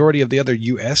the majority of the other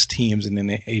U.S. teams in the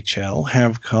NHL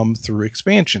have come through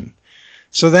expansion.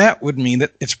 So that would mean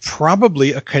that it's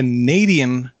probably a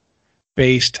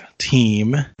Canadian-based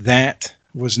team that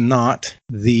was not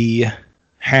the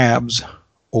Habs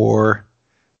or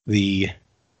the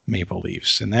Maple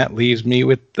Leafs. And that leaves me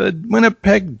with the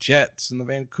Winnipeg Jets and the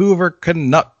Vancouver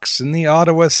Canucks and the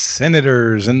Ottawa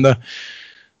Senators and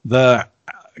the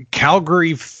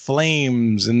Calgary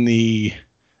Flames and the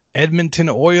Edmonton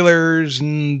Oilers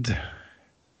and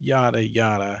yada,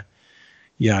 yada,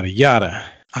 yada, yada.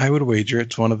 I would wager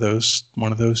it's one of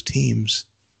those teams.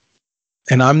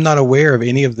 And I'm not aware of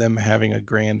any of them having a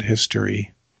grand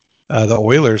history. The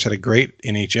Oilers had a great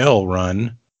NHL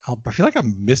run. I feel like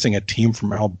I'm missing a team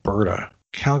from Alberta.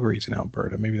 Calgary's in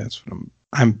Alberta. Maybe that's what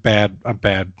I'm bad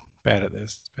at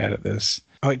this.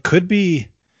 Oh, it could be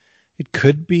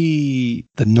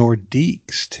the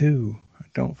Nordiques too.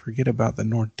 Don't forget about the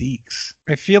Nordiques.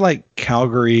 I feel like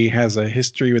Calgary has a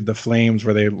history with the Flames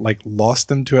where they like lost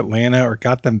them to Atlanta or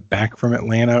got them back from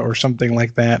Atlanta or something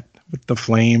like that with the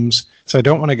Flames. So I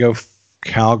don't want to go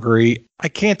Calgary. I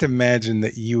can't imagine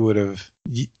that you would have.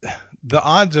 The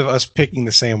odds of us picking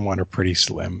the same one are pretty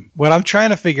slim. What I'm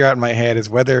trying to figure out in my head is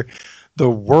whether the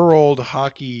World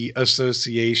Hockey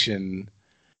Association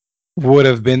would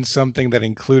have been something that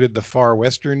included the far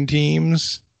western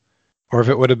teams, or if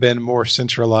it would have been more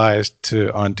centralized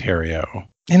to Ontario.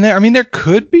 And there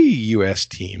could be U.S.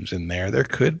 teams in there. There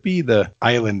could be the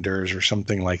Islanders or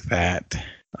something like that.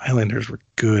 Islanders were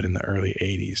good in the early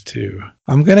 80s, too.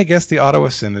 I'm going to guess the Ottawa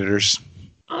Senators.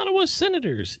 Ottawa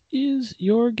Senators is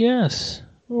your guess.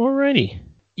 Alrighty.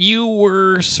 You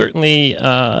were certainly,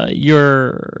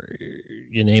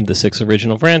 you named the 6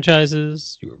 original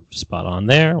franchises. You were spot on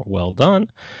there. Well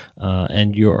done.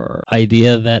 And your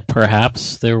idea that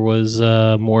perhaps there was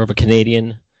more of a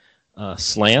Canadian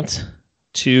slant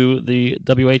to the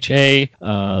WHA,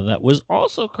 that was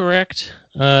also correct.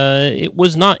 It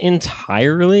was not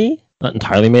entirely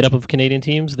made up of Canadian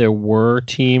teams. There were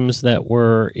teams that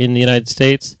were in the United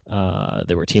States.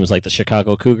 There were teams like the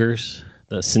Chicago Cougars,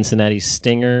 the Cincinnati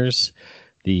Stingers,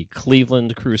 the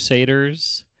Cleveland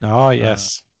Crusaders. Oh,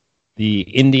 yes. The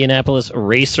Indianapolis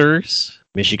Racers,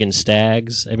 Michigan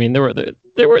Stags. I mean, there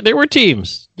were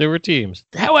teams. There were teams.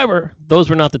 However, those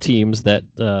were not the teams that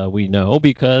we know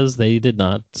because they did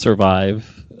not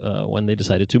survive when they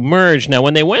decided to merge. Now,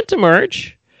 when they went to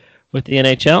merge with the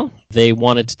NHL, they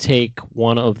wanted to take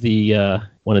one of the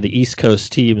East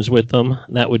Coast teams with them.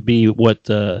 That would be what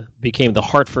became the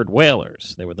Hartford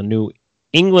Whalers. They were the New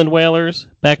England Whalers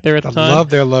back there at the time. I love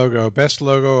their logo. Best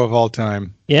logo of all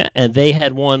time. Yeah, and they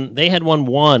had won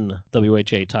one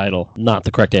WHA title. Not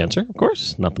the correct answer, of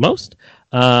course, not the most.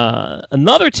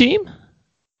 Another team,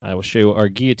 I will show you our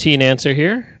guillotine answer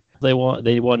here. They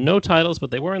won no titles,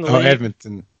 but they were in the league.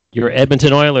 Edmonton. Your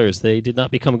Edmonton Oilers. They did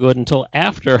not become good until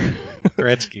after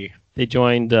Gretzky. They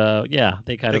joined. They got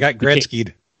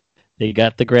Gretzky'd. They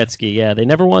got the Gretzky. Yeah, they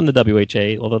never won the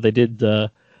WHA, although they did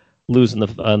lose in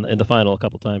the final a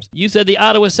couple times. You said the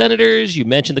Ottawa Senators. You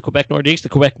mentioned the Quebec Nordiques. The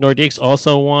Quebec Nordiques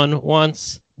also won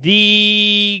once.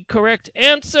 The correct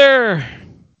answer.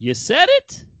 You said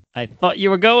it. I thought you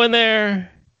were going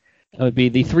there. That would be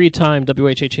the 3-time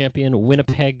WHA champion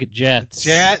Winnipeg Jets.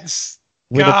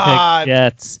 Winnipeg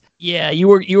Jets. Yeah, you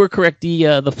were correct.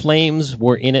 The Flames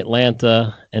were in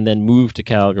Atlanta and then moved to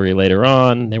Calgary later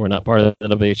on. They were not part of the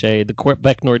WHA. The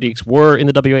Quebec Nordiques were in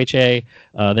the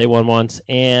WHA. They won once,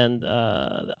 and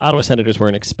the Ottawa Senators were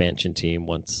an expansion team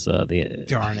once. Darn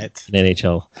it, an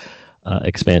NHL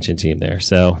expansion team there.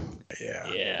 So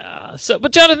yeah. So,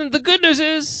 but Jonathan, the good news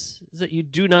is that you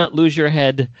do not lose your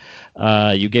head.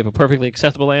 You gave a perfectly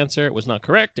acceptable answer. It was not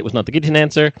correct. It was not the guillotine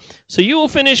answer. So you will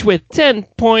finish with 10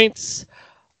 points.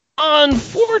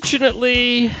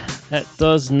 Unfortunately, that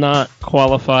does not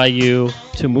qualify you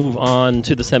to move on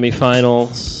to the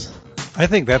semifinals. I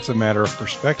think that's a matter of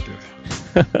perspective.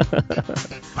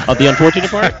 Of the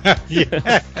unfortunate part?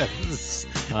 Yes.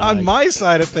 On my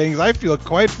side of things, I feel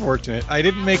quite fortunate. I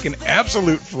didn't make an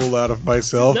absolute fool out of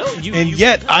myself,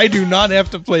 yet I do not have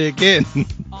to play again.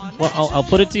 Well, I'll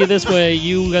put it to you this way.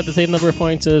 You got the same number of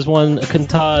points as one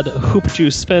Kantad Hoop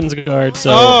Juice Svensgaard,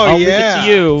 so I'll leave it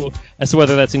to you as to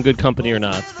whether that's in good company or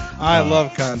not. I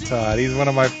love Kantad. He's one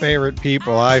of my favorite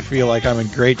people. I feel like I'm in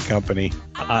great company.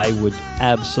 I would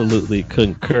absolutely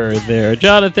concur there.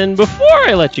 Jonathan, before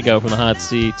I let you go from the hot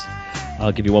seat,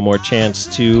 I'll give you one more chance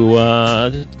to,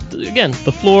 again,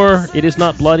 the floor, it is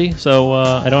not bloody, so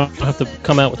I don't have to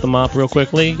come out with the mop real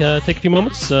quickly. Take a few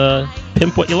moments,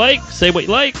 pimp what you like, say what you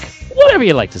like, whatever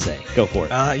you like to say. Go for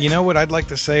it. You know what I'd like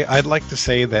to say? I'd like to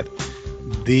say that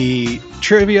the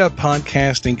trivia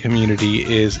podcasting community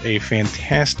is a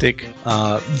fantastic,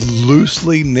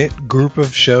 loosely knit group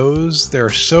of shows. There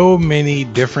are so many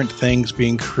different things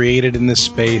being created in this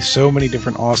space, so many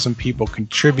different awesome people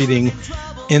contributing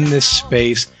in this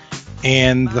space.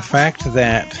 And the fact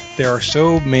that there are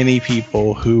so many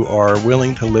people who are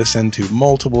willing to listen to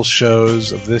multiple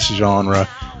shows of this genre,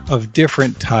 of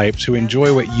different types, who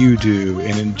enjoy what you do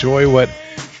and enjoy what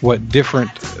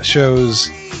different shows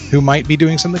who might be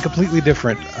doing something completely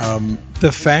different.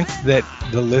 The fact that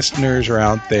the listeners are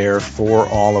out there for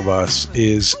all of us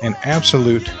is an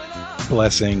absolute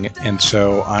blessing. And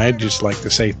so I'd just like to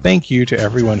say thank you to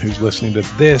everyone who's listening to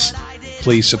this.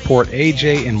 Please support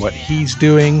AJ in what he's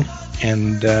doing.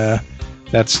 And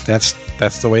that's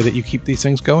the way that you keep these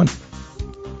things going.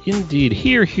 Indeed.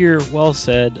 Here, well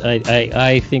said.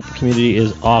 I think the community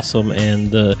is awesome,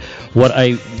 and what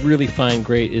I really find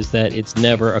great is that it's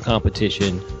never a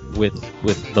competition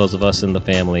with those of us in the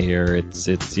family here. It's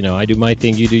I do my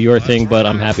thing, you do your thing, but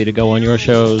I'm happy to go on your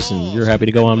shows, and you're happy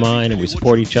to go on mine, and we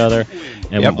support each other.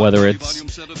 And whether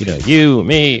it's you,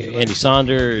 me, Andy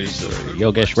Saunders, or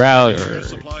Yogesh Rao, or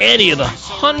any of the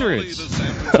hundreds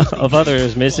of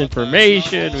others,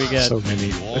 misinformation, we got so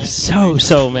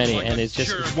many, and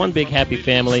it's one big happy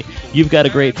family. You've got a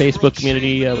great Facebook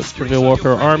community with Trivial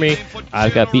Warfare Army.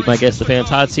 I've got Beat My Guest, the Fans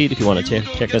Hot Seat. If you want to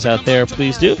check us out there,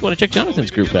 please do. If you want to check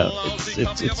Jonathan's group out,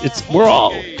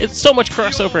 it's so much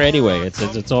crossover anyway.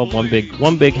 It's all one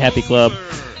big happy club.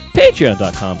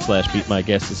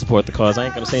 Patreon.com/BeatMyGuest to support the cause. I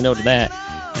ain't gonna say no to that.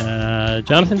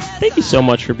 Jonathan, thank you so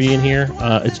much for being here.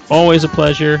 It's always a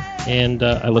pleasure, and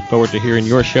I look forward to hearing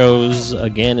your shows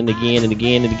again and again and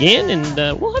again and again,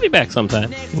 and we'll have you back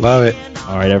sometime. Love it.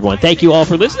 All right, everyone. Thank you all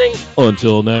for listening.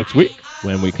 Until next week,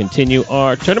 when we continue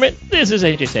our tournament, this is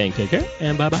AJ saying take care,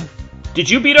 and bye-bye. Did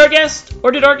you beat our guest,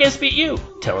 or did our guest beat you?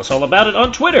 Tell us all about it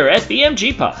on Twitter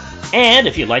 @BMGPod. And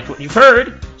if you liked what you've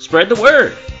heard, spread the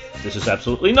word. This has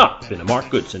absolutely not been a Mark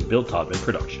Goodson, Bill Todman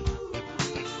production.